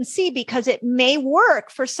 test it and see, because it may work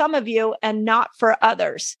for some of you and not for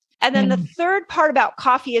others. And then the third part about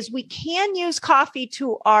coffee is we can use coffee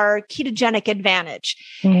to our ketogenic advantage.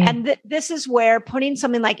 And this is where putting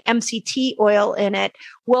something like MCT oil in it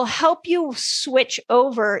will help you switch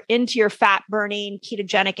over into your fat burning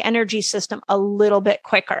ketogenic energy system a little bit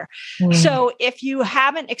quicker. So if you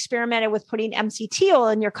haven't experimented with putting MCT oil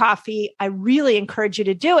in your coffee, I really encourage you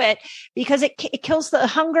to do it because it kills the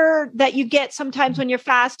hunger that you get sometimes when you're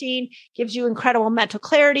fasting, gives you incredible mental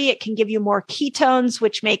clarity. It can give you more ketones,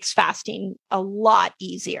 which makes fasting a lot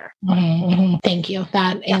easier. Thank you.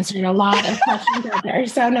 That answered a lot of questions out there.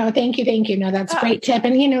 So no, thank you. No, that's a great tip.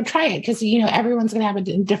 And, try it because, everyone's going to have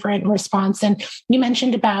a different response. And you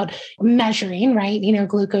mentioned about measuring, right?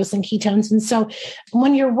 Glucose and ketones. And so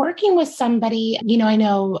when you're working with somebody, I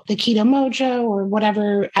know the Keto Mojo or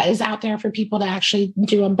whatever is out there for people to actually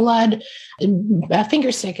do a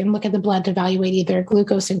finger stick and look at the blood to evaluate either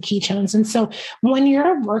glucose and ketones. And so when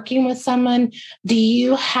you're working with someone, do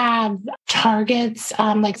you have targets?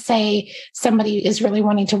 Like say somebody is really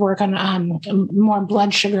wanting to work on more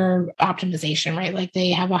blood sugar optimization, right? Like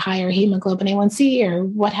they have a higher hemoglobin A1C or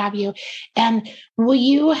what have you. And will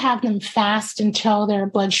you have them fast until their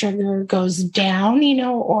blood sugar goes down,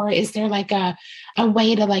 or is there like a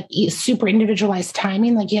way to super individualized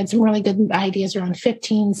timing? Like you had some really good ideas around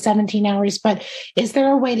 15, 17 hours, but is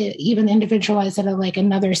there a way to even individualize it at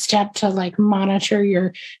another step to monitor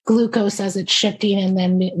your glucose as it's shifting and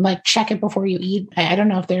then check it before you eat? I don't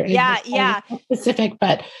know if there is specific,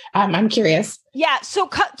 but I'm curious. Yeah. So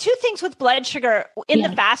two things with blood sugar in the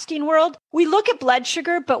fasting world, we look at blood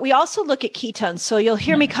sugar, but we also look at ketones. So you'll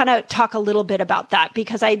hear me kind of talk a little bit about that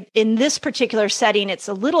because in this particular setting, it's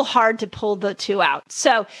a little hard to pull the two out.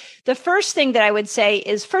 So the first thing that I would say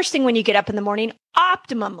is first thing when you get up in the morning,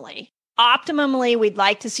 optimally, we'd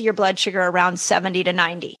like to see your blood sugar around 70 to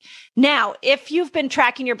 90. Now, if you've been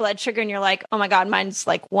tracking your blood sugar and you're like, oh my God, mine's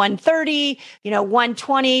 130,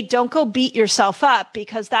 120, don't go beat yourself up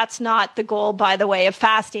because that's not the goal, by the way, of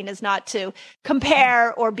fasting is not to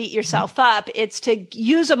compare or beat yourself up. It's to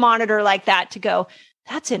use a monitor like that to go,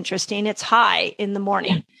 that's interesting. It's high in the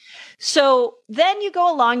morning. So then you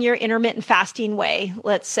go along your intermittent fasting way,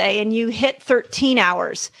 let's say, and you hit 13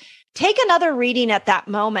 hours. Take another reading at that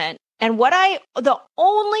moment. And the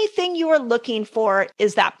only thing you are looking for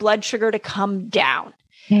is that blood sugar to come down.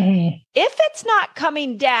 If it's not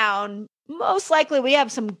coming down, most likely we have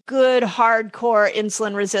some good hardcore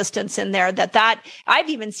insulin resistance in there that I've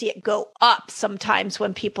even seen it go up sometimes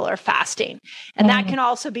when people are fasting. And that can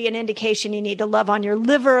also be an indication you need to love on your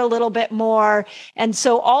liver a little bit more. And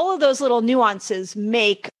so all of those little nuances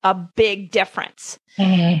make a big difference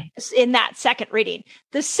in that second reading.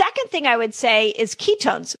 The second thing I would say is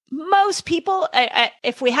ketones. Most people,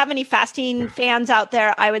 if we have any fasting fans out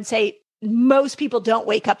there, I would say most people don't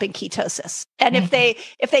wake up in ketosis. And if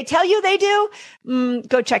they tell you they do,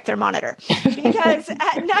 go check their monitor because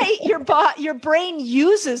at night your brain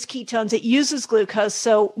uses ketones. It uses glucose.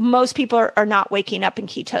 So most people are not waking up in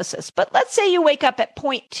ketosis, but let's say you wake up at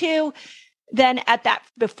 0.2. Then at that,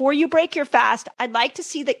 before you break your fast, I'd like to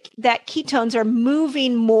see that ketones are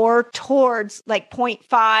moving more towards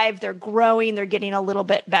 0.5. They're growing. They're getting a little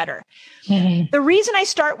bit better. The reason I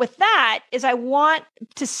start with that is I want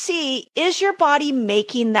to see, is your body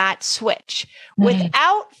making that switch?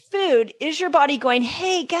 Without food, is your body going,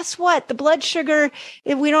 hey, guess what? The blood sugar,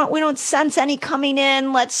 we don't sense any coming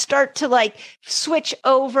in. Let's start to switch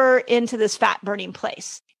over into this fat burning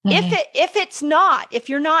place. If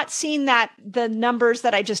you're not seeing the numbers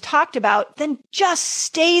that I just talked about, then just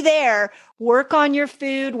stay there, work on your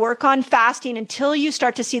food, work on fasting until you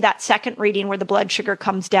start to see that second reading where the blood sugar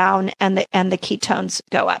comes down and the ketones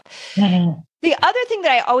go up. The other thing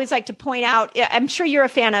that I always like to point out, I'm sure you're a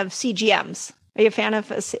fan of CGMs. Are you a fan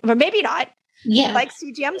of, or maybe not? Yeah. Like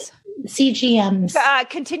CGMs? CGMs.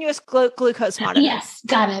 Continuous glucose monitor. Yes,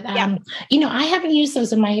 got it. I haven't used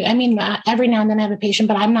those every now and then I have a patient,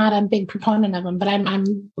 but I'm not a big proponent of them, but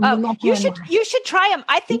you should try them.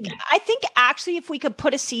 I think actually if we could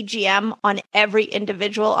put a CGM on every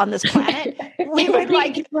individual on this planet, we would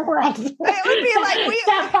the world. It would be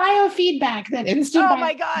that biofeedback, that instant. Oh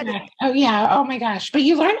my God. Oh yeah. Oh my gosh. But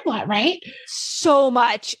you learn a lot, right? So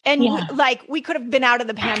much. And we could have been out of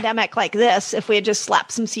the pandemic like this if we had just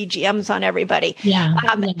slapped some CGMs on everybody.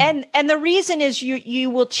 And the reason is you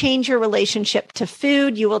will change your relationship to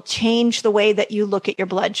food. You will change the way that you look at your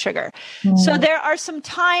blood sugar. So there are some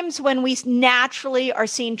times when we naturally are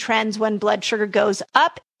seeing trends when blood sugar goes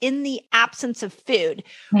up in the absence of food.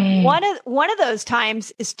 One of those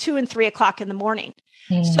times is 2 and 3 o'clock in the morning.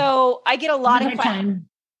 So I get a lot of time,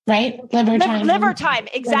 right? Liver time.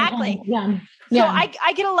 Exactly. So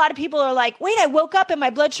I get a lot of people are like, wait, I woke up and my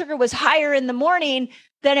blood sugar was higher in the morning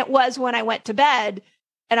than it was when I went to bed.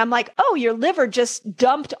 And I'm like, oh, your liver just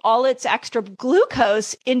dumped all its extra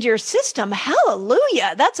glucose into your system.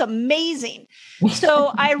 Hallelujah. That's amazing.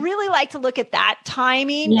 So I really like to look at that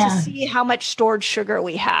timing to see how much stored sugar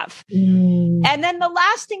we have. And then the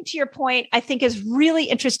last thing to your point, I think is really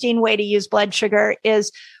interesting way to use blood sugar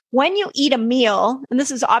is when you eat a meal, and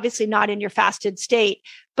this is obviously not in your fasted state,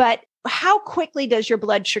 but how quickly does your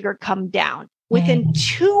blood sugar come down? Within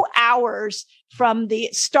 2 hours from the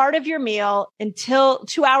start of your meal until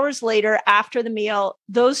 2 hours later after the meal,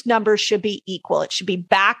 those numbers should be equal. It should be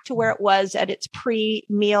back to where it was at its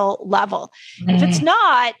pre-meal level. And if it's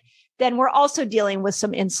not, then we're also dealing with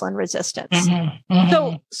some insulin resistance.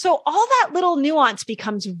 So all that little nuance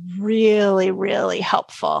becomes really, really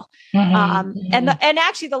helpful. And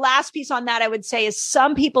actually the last piece on that I would say is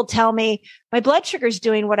some people tell me my blood sugar is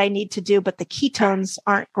doing what I need to do, but the ketones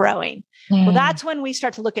aren't growing. Well, that's when we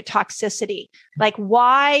start to look at toxicity. Like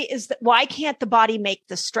why can't the body make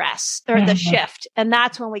the stress or the shift? And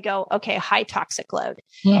that's when we go, okay, high toxic load.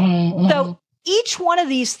 So each one of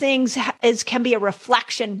these things can be a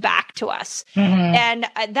reflection back to us. And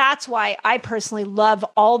that's why I personally love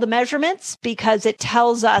all the measurements because it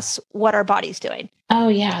tells us what our body's doing. Oh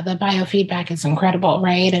yeah. The biofeedback is incredible.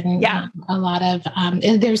 Right. And a lot of,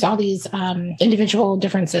 there's all these individual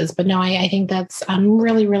differences, but no, I think that's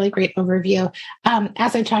really, really great overview.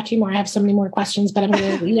 As I talk to you more, I have so many more questions, but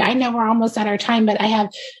I know we're almost at our time, but I have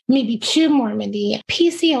maybe two more, Mindy.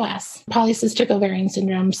 PCOS, polycystic ovarian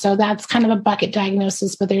syndrome. So that's kind of a bucket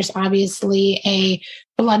diagnosis, but there's obviously a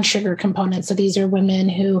blood sugar component. So these are women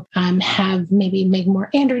who have maybe make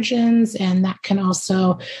more androgens, and that can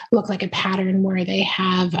also look like a pattern where they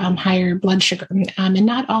have higher blood sugar. And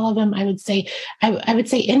not all of them, I would say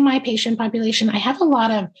in my patient population, I have a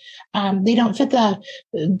lot of, they don't fit the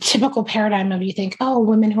typical paradigm of you think, oh,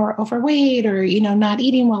 women who are overweight or, not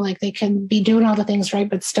eating well, like they can be doing all the things right,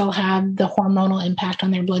 but still have the hormonal impact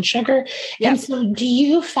on their blood sugar. Yep. And so do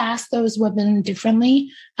you fast those women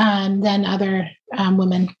differently than other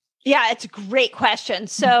women? Yeah, it's a great question.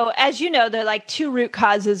 So as you know, there are like two root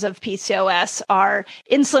causes of PCOS are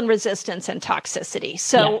insulin resistance and toxicity.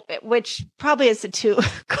 So, which probably is the two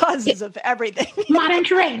causes of everything. Modern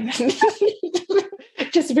terrain.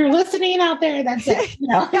 Just if you're listening out there, that's it.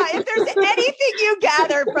 Yeah, if there's anything you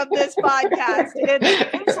gather from this podcast,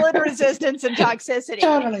 it's insulin resistance and toxicity.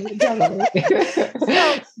 Totally.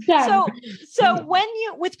 So when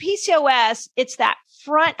with PCOS, it's that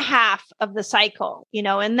front half of the cycle,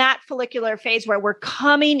 in that follicular phase where we're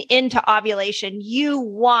coming into ovulation, you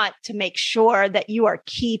want to make sure that you are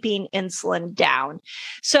keeping insulin down.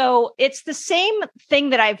 So it's the same thing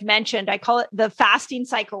that I've mentioned. I call it the fasting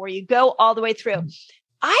cycle where you go all the way through.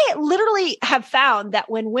 I literally have found that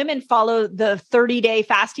when women follow the 30-day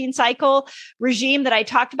fasting cycle regime that I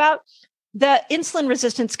talked about, the insulin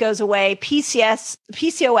resistance goes away.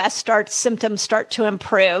 PCOS symptoms start to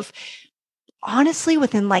improve. Honestly,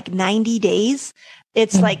 within like 90 days,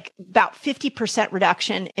 it's like about 50%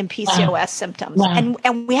 reduction in PCOS symptoms. Wow.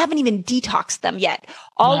 And we haven't even detoxed them yet.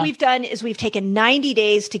 All we've done is we've taken 90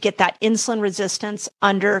 days to get that insulin resistance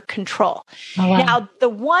under control. Now, the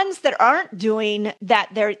ones that aren't doing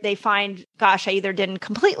that, they find, gosh, I either didn't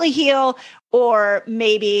completely heal or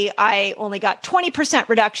maybe I only got 20%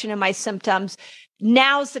 reduction in my symptoms.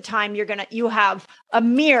 Now's the time you have a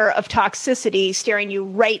mirror of toxicity staring you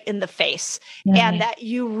right in the face, and that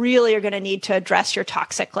you really are going to need to address your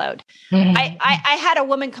toxic load. I had a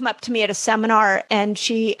woman come up to me at a seminar and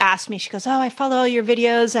she asked me, she goes, oh, I follow all your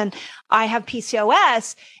videos and I have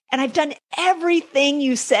PCOS and I've done everything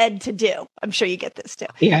you said to do. I'm sure you get this too.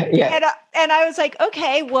 Yeah. And I was like,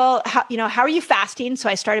 okay, well, how are you fasting? So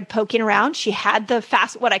I started poking around. She had the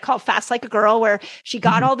what I call fast like a girl, where she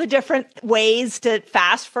got all the different ways to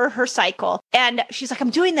fast for her cycle. And she's like, I'm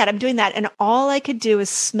doing that. And all I could do is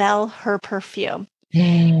smell her perfume.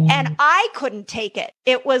 And I couldn't take it.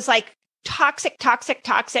 It was like toxic.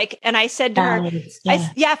 And I said to her,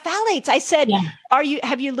 phthalates. I said,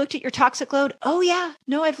 have you looked at your toxic load? Oh yeah.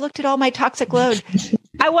 No, I've looked at all my toxic load.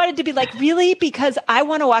 I wanted to be like, really? Because I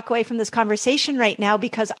want to walk away from this conversation right now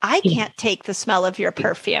because I can't take the smell of your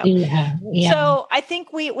perfume. So I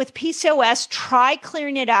think with PCOS, try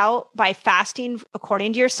clearing it out by fasting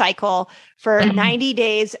according to your cycle for 90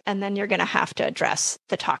 days. And then you're going to have to address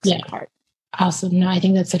the toxic part. Awesome. No, I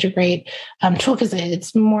think that's such a great tool because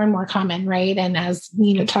it's more and more common, right? And as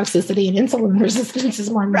toxicity and insulin resistance is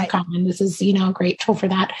more and more common, this is a great tool for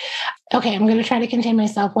that. Okay, I'm going to try to contain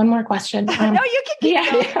myself. One more question. No, you can keep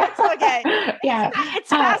going. It's okay. Yeah, it's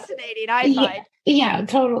fascinating. I find. Yeah,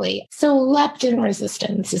 totally. So leptin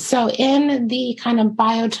resistance. So in the kind of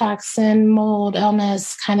biotoxin, mold,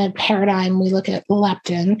 illness kind of paradigm, we look at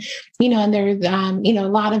leptin, and there's, a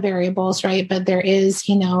lot of variables, right? But there is,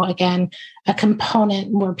 again, a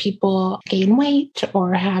component where people gain weight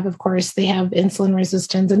or have, of course, they have insulin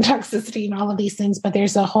resistance and toxicity and all of these things, but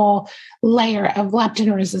there's a whole layer of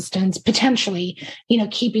leptin resistance, potentially,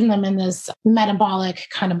 keeping them in this metabolic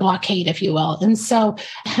kind of blockade, if you will. And so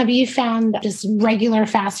have you found just regular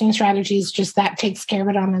fasting strategies, just that takes care of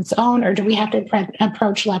it on its own, or do we have to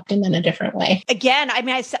approach leptin in a different way? Again, I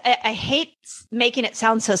mean, I hate making it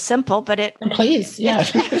sound so simple, but Please, yeah.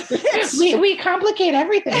 we complicate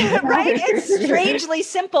everything. Right? It's strangely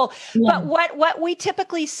simple. Yeah. But what we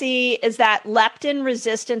typically see is that leptin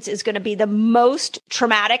resistance is going to be the most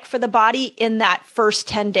traumatic for the body in that first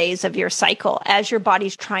 10 days of your cycle as your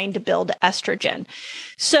body's trying to build estrogen.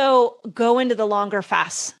 So go into the longer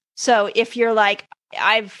fasts. So if you're like,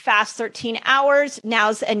 I've fast 13 hours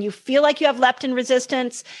and you feel like you have leptin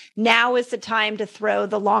resistance, now is the time to throw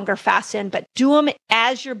the longer fast in, but do them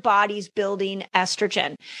as your body's building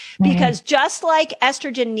estrogen. Because just like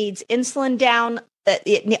estrogen needs insulin down,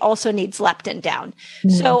 it also needs leptin down.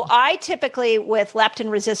 So I typically, with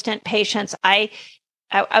leptin resistant patients, I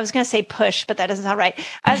was going to say push, but that doesn't sound right.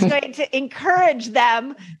 I was going to encourage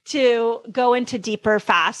them to go into deeper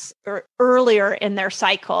fasts or earlier in their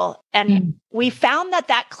cycle. And we found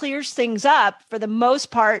that clears things up for the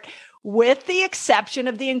most part, with the exception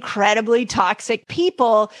of the incredibly toxic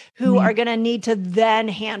people who are going to need to then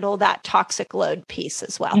handle that toxic load piece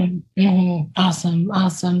as well.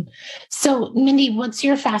 Awesome. So Mindy, what's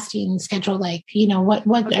your fasting schedule like? What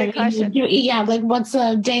question. Yeah, like what's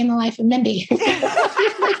a day in the life of Mindy?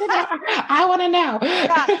 I want to know.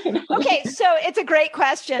 Yeah. Okay, so it's a great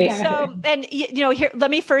question. Yeah. So, and here, let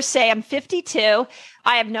me first say I'm 52.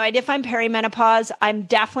 I have no idea if I'm perimenopause. I'm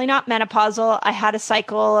definitely not menopausal. I had a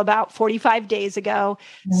cycle about 45 days ago.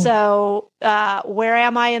 So where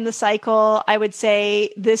am I in the cycle? I would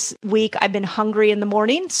say this week I've been hungry in the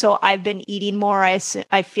morning. So I've been eating more. I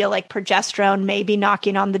feel like progesterone may be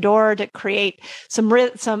knocking on the door to create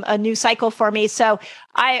a new cycle for me. So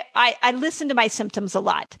I listen to my symptoms a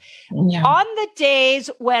lot. Yeah. On the days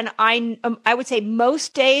when I would say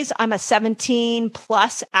most days I'm a 17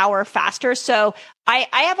 plus hour faster. So I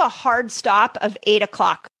have a hard stop of 8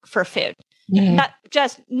 o'clock for food. Not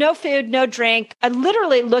just no food, no drink. I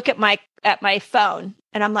literally look at my phone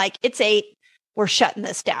and I'm like, it's 8. We're shutting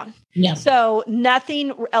this down. Yeah. So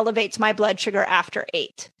nothing elevates my blood sugar after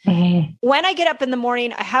 8. When I get up in the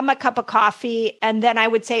morning, I have my cup of coffee. And then I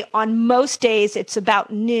would say on most days, it's about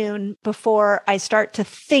noon before I start to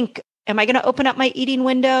think, am I going to open up my eating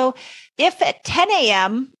window? If at 10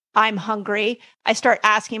 a.m., I'm hungry, I start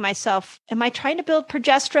asking myself, am I trying to build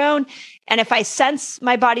progesterone? And if I sense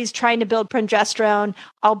my body's trying to build progesterone,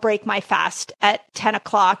 I'll break my fast at 10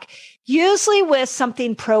 o'clock, usually with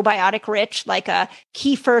something probiotic rich, like a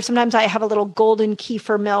kefir. Sometimes I have a little golden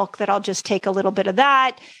kefir milk that I'll just take a little bit of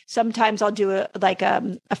that. Sometimes I'll do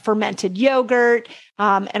a fermented yogurt,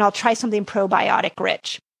 and I'll try something probiotic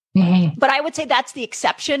rich. But I would say that's the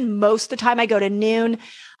exception. Most of the time I go to noon.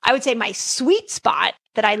 I would say my sweet spot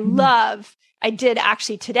that I love, I did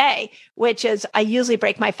actually today, which is I usually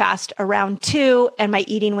break my fast around 2 and my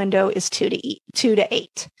eating window is 2 to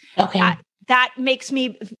 8. Okay. That makes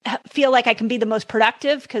me feel like I can be the most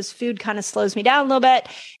productive because food kind of slows me down a little bit.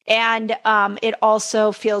 And it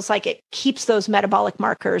also feels like it keeps those metabolic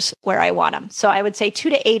markers where I want them. So I would say 2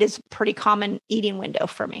 to 8 is a pretty common eating window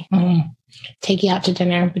for me. Take you out to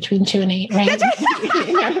dinner between 2 and 8, right?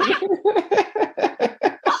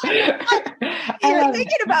 You're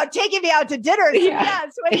thinking about taking me out to dinner. Yeah.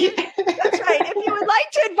 Yes, that's right. If you would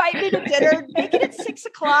like to invite me to dinner, make it at 6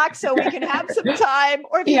 o'clock so we can have some time.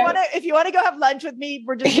 Or if you want to go have lunch with me,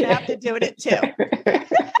 we're just gonna have to do it at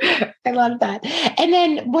 2. I love that. And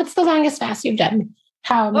then, what's the longest fast you've done?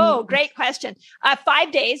 Great question.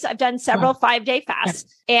 5 days. I've done several 5-day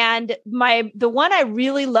fasts. And the one I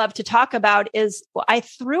really love to talk about is I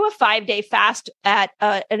threw a 5-day fast at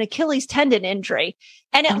an Achilles tendon injury.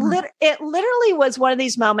 And it literally was one of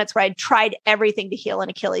these moments where I'd tried everything to heal an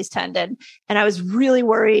Achilles tendon. And I was really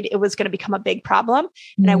worried it was going to become a big problem.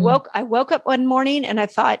 And I woke up one morning and I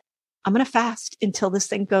thought, I'm going to fast until this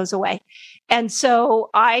thing goes away. And so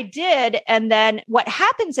I did. And then what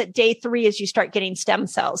happens at day 3 is you start getting stem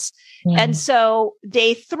cells. And so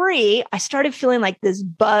day 3, I started feeling like this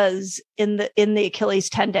buzz in the Achilles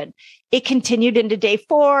tendon. It continued into day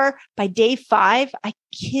 4. By day 5, I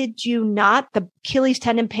kid you not, the Achilles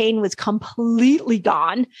tendon pain was completely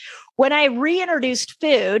gone. When I reintroduced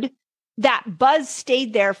food, that buzz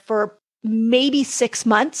stayed there for maybe 6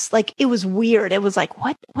 months. Like it was weird. It was like,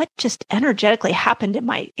 what just energetically happened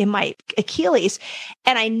in my Achilles?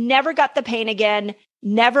 And I never got the pain again,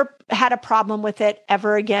 never had a problem with it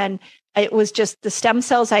ever again. It was just the stem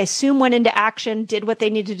cells, I assume, went into action, did what they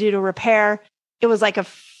needed to do to repair. It was like a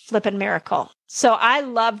flipping miracle. So I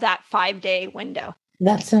love that 5-day window.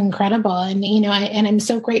 That's incredible. And, I'm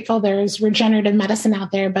so grateful there's regenerative medicine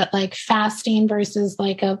out there, but like fasting versus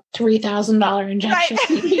like a $3,000 injection,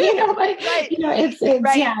 Right. it's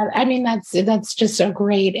right. Yeah. I mean, that's just a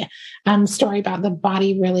great story about the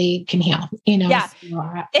body really can heal, Yeah. So,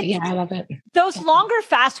 I love it. Those longer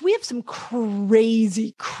fasts, we have some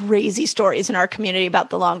crazy, crazy stories in our community about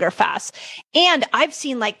the longer fasts. And I've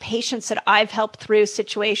seen like patients that I've helped through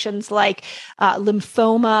situations like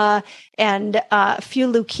lymphoma and a few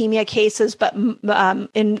leukemia cases, but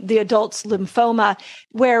in the adults, lymphoma,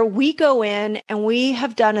 where we go in and we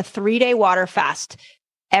have done a 3-day water fast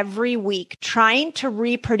every week, trying to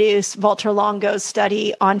reproduce Walter Longo's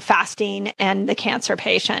study on fasting and the cancer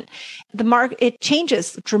patient. It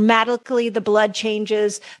changes dramatically. The blood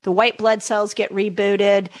changes. The white blood cells get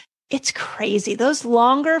rebooted. It's crazy. Those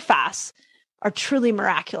longer fasts are truly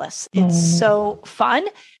miraculous. It's so fun.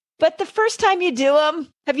 But the first time you do them,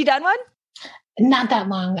 have you done one? Not that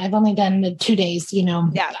long. I've only done the 2 days,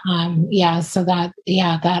 Yeah. So I'm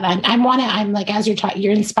like, as you're talking,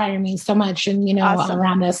 you're inspiring me so much. And, Awesome.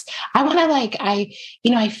 Around this, I want to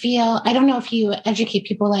I feel, I don't know if you educate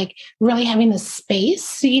people, like really having the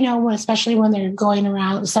space, especially when they're going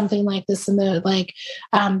around something like this in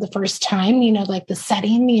the first time, like the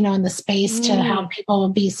setting, and the space to help people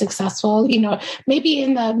be successful, maybe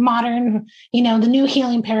in the modern, the new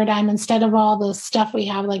healing paradigm, instead of all the stuff we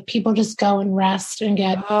have, like people just go and rest and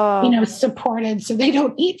get, supported so they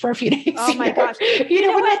don't eat for a few days. Oh my gosh. Wouldn't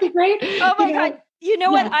that be great? Oh my God. You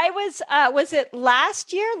know what? I was it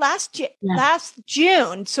last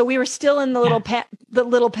June? So we were still in the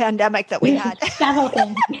little pandemic that we had. That whole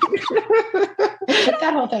thing.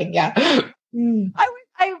 That whole thing. Yeah.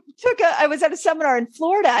 I was at a seminar in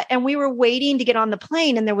Florida and we were waiting to get on the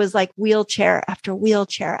plane and there was like wheelchair after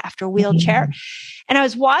wheelchair after wheelchair. And I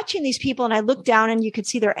was watching these people and I looked down and you could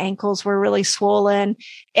see their ankles were really swollen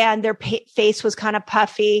and their face was kind of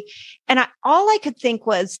puffy. And all I could think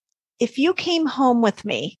was, if you came home with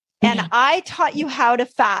me and I taught you how to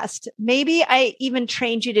fast, maybe I even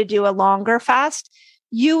trained you to do a longer fast,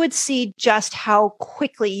 you would see just how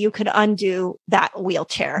quickly you could undo that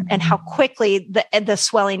wheelchair and how quickly the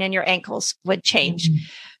swelling in your ankles would change.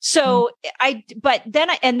 So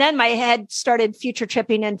then my head started future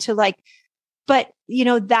tripping into like, but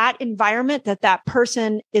that environment that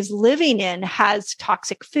person is living in has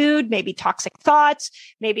toxic food, maybe toxic thoughts,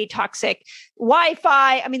 maybe toxic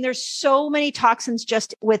Wi-Fi. I mean, there's so many toxins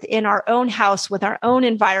just within our own house, with our own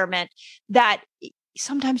environment, that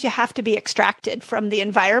sometimes you have to be extracted from the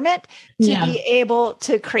environment to be able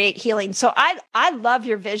to create healing. So I love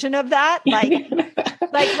your vision of that.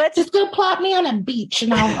 Like let's just go plop me on a beach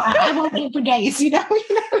and I won't eat for days, commune.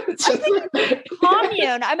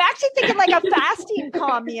 I'm actually thinking like a fasting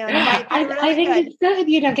commune. I think it's good,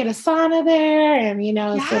 get a sauna there and,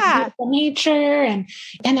 so beautiful nature.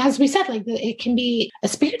 And as we said, like it can be a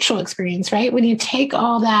spiritual experience, right? When you take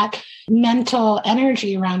all that mental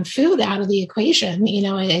energy around food out of the equation,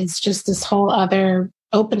 it's just this whole other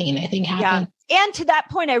opening, I think, happens. Yeah. And to that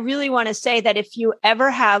point, I really want to say that if you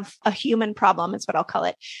ever have a human problem, it's what I'll call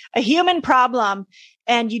it, a human problem,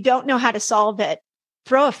 and you don't know how to solve it,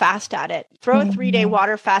 throw a fast at it, throw a 3-day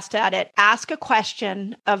water fast at it, ask a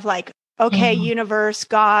question of like, okay, universe,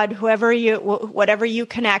 God, whatever you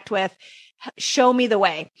connect with, show me the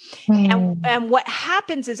way. And what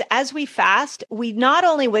happens is as we fast, we not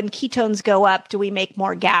only, when ketones go up, do we make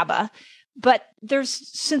more GABA, but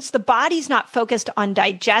since the body's not focused on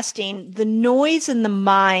digesting, the noise in the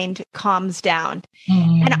mind calms down.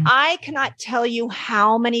 And I cannot tell you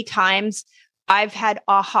how many times I've had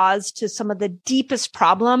ahas to some of the deepest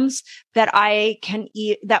problems that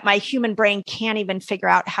that my human brain can't even figure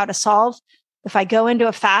out how to solve. If I go into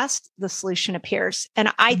a fast, the solution appears.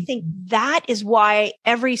 And I think that is why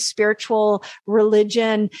every spiritual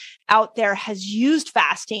religion out there has used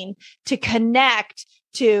fasting to connect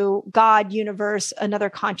to God, universe, another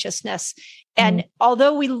consciousness. And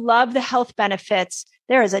although we love the health benefits,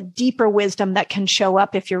 there is a deeper wisdom that can show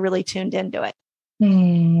up if you're really tuned into it.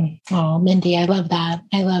 Oh, Mindy, I love that.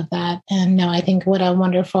 I love that. And no, I think what a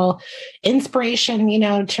wonderful inspiration,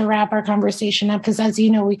 to wrap our conversation up. Because as you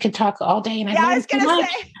know, we could talk all day and I've learned so much.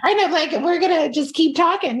 I know, like, we're going to just keep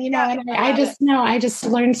talking, and I just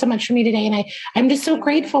learned so much from you today. And I'm just so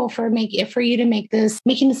grateful for you to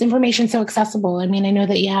making this information so accessible. I mean, I know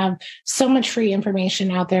that you have so much free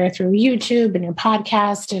information out there through YouTube and your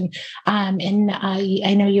podcast. And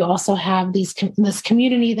I know you also have this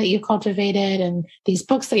community that you cultivated and these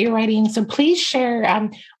books that you're writing. So please share,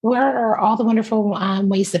 where are all the wonderful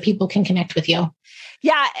ways that people can connect with you?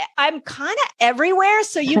 Yeah, I'm kind of everywhere.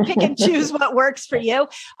 So you pick and choose what works for you.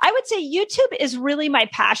 I would say YouTube is really my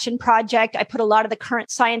passion project. I put a lot of the current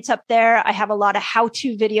science up there. I have a lot of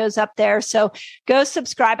how-to videos up there. So go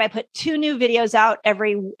subscribe. I put 2 new videos out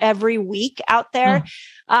every week out there.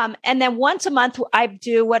 And then once a month, I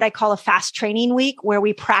do what I call a fast training week, where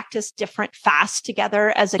we practice different fasts together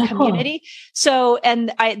as a community. So,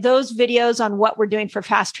 those videos on what we're doing for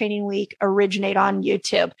fast training week originate on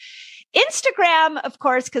YouTube. Instagram, of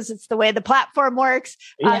course, because it's the way the platform works,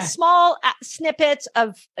 small snippets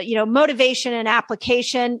of, motivation and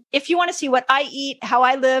application. If you want to see what I eat, how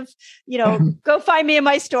I live, go find me in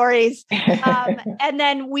my stories. And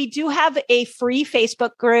then we do have a free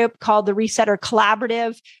Facebook group called the Resetter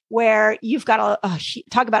Collaborative, where you've got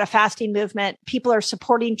talk about a fasting movement. People are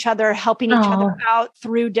supporting each other, helping each other out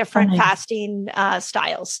through different fasting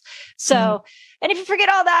styles. So, and if you forget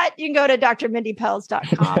all that, you can go to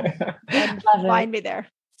drmindypelz.com and find me there.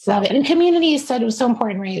 Love it. And community is so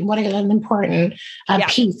important, right? What an important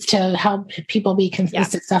piece to help people be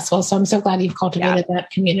successful. So I'm so glad you've cultivated that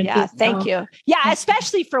community. Yeah, thank you. Yeah,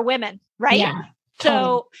 especially for women, right? Yeah.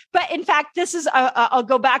 So, but in fact, this is, I'll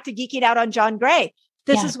go back to geeking out on John Gray.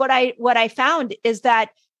 This is what I found is that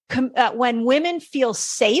when women feel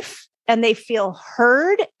safe and they feel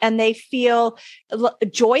heard and they feel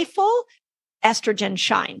joyful, estrogen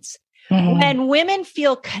shines. When women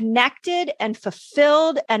feel connected and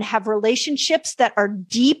fulfilled and have relationships that are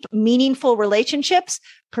deep, meaningful relationships,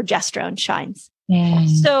 progesterone shines.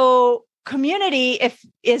 So community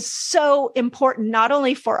is so important, not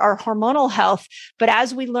only for our hormonal health, but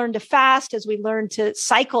as we learn to fast, as we learn to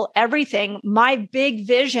cycle everything, my big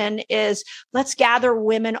vision is let's gather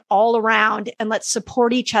women all around and let's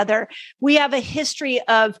support each other. We have a history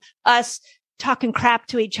of us talking crap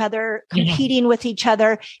to each other, competing with each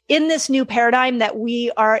other. In this new paradigm that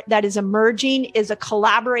is emerging is a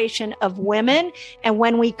collaboration of women. And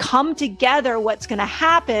when we come together, what's going to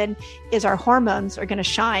happen is our hormones are going to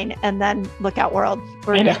shine, and then look out, world.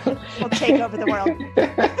 We'll take over the world.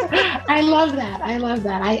 I love that.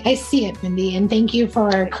 I see it, Mindy. And thank you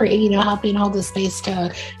for helping hold the space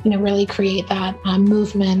to, really create that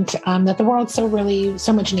movement that the world so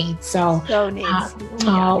much needs. So needs.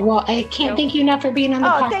 Well, I can't thank you enough for being on the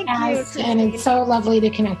podcast. Thank you, and it's so lovely to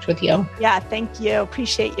connect with you. Yeah, thank you.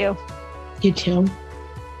 Appreciate you. You too.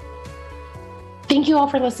 Thank you all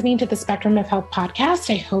for listening to the Spectrum of Health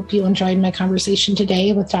podcast. I hope you enjoyed my conversation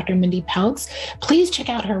today with Dr. Mindy Pelz. Please check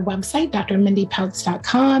out her website,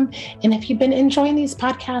 drmindypelz.com. And if you've been enjoying these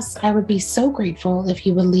podcasts, I would be so grateful if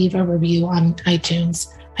you would leave a review on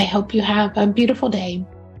iTunes. I hope you have a beautiful day.